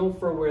feel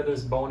for where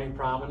there's bony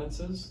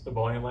prominences, the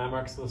bony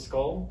landmarks of the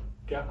skull.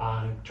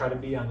 Try to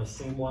be on the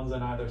same ones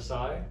on either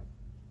side.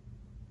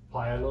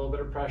 Apply a little bit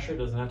of pressure,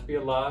 doesn't have to be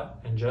a lot,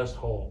 and just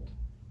hold.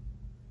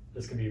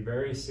 This can be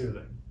very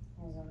soothing.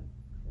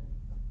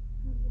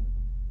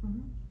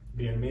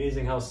 Be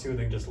amazing how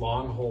soothing just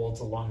long holds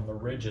along the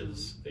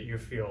ridges that you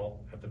feel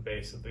at the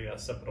base of the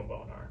occipital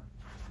bone are.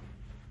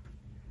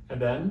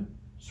 And then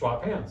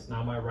swap hands.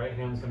 Now my right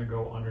hand's going to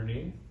go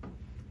underneath,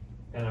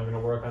 and I'm going to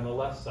work on the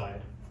left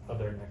side of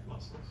their neck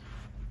muscles.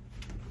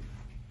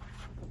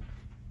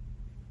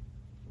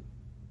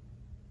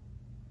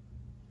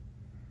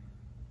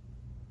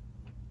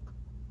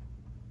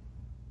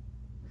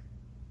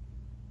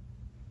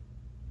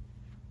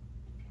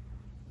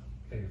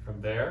 Okay,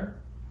 from there,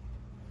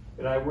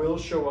 and I will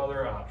show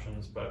other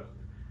options, but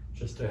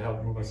just to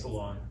help move us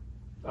along.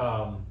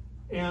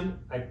 And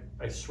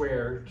I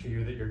swear to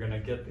you that you're going to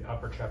get the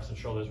upper traps and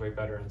shoulders way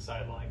better in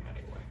side lying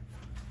anyway.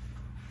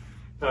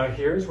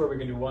 Here's where we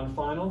can do one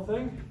final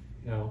thing.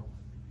 You know,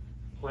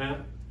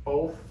 plant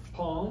both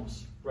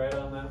palms right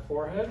on that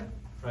forehead,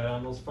 right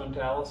on those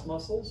frontalis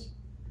muscles,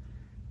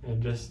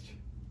 and just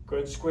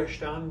good squish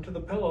down into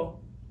the pillow,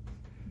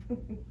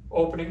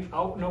 opening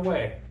out and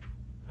away.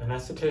 An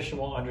esthetician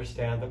will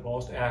understand that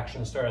most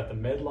actions start at the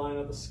midline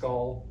of the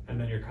skull, and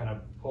then you're kind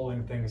of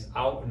pulling things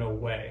out and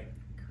away,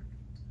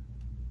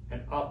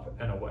 and up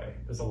and away.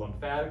 There's a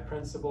lymphatic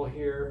principle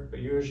here, but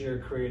usually you're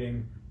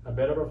creating a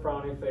bit of a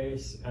frowny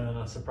face and then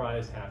a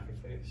surprised happy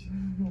face.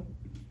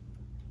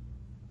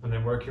 And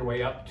then work your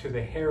way up to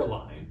the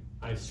hairline.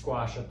 I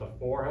squash at the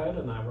forehead,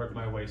 and then I work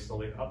my way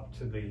slowly up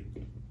to the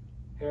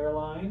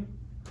hairline.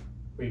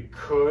 We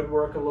could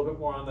work a little bit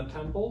more on the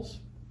temples.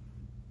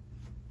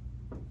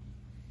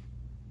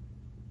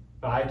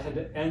 But I tend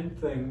to end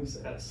things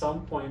at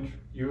some point,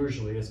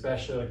 usually,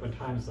 especially like when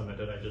time's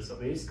limited. I just at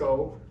least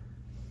go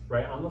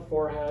right on the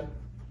forehead,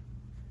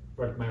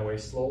 work my way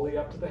slowly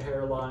up to the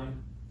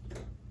hairline,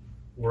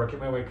 working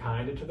my way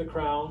kind of to the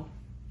crown,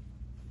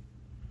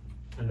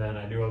 and then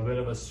I do a bit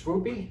of a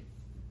swoopy,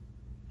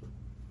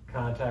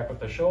 contact with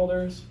the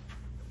shoulders,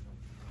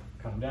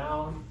 come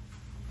down,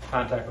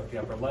 contact with the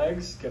upper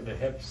legs, give the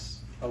hips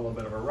a little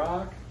bit of a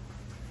rock,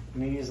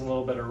 knees a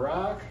little bit of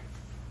rock.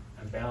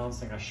 I'm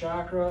balancing a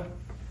chakra.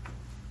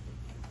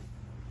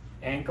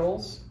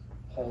 Ankles,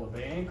 hold of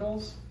the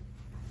ankles.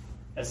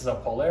 This is a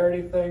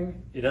polarity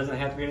thing. It doesn't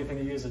have to be anything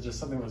to use, it's just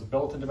something that was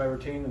built into my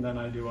routine, and then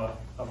I do a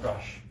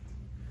brush.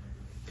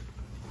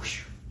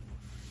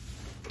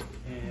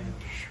 And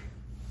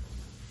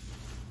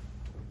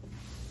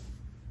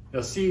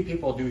you'll see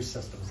people do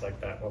systems like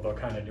that, where they'll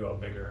kind of do a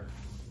bigger,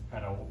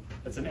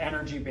 it's an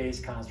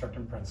energy-based construct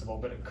and principle,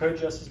 but it could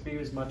just as be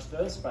as much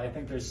this, but I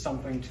think there's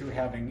something to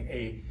having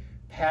a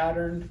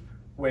patterned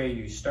way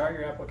you start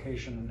your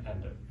application and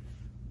end it.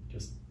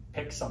 Just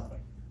pick something.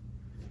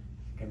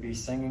 It can be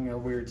singing a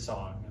weird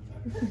song.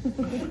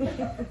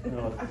 You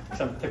know,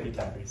 some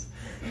tippy-tappies.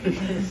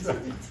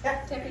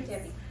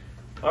 Tippy-tippy.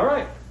 All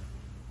right.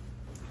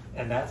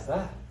 And that's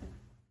that.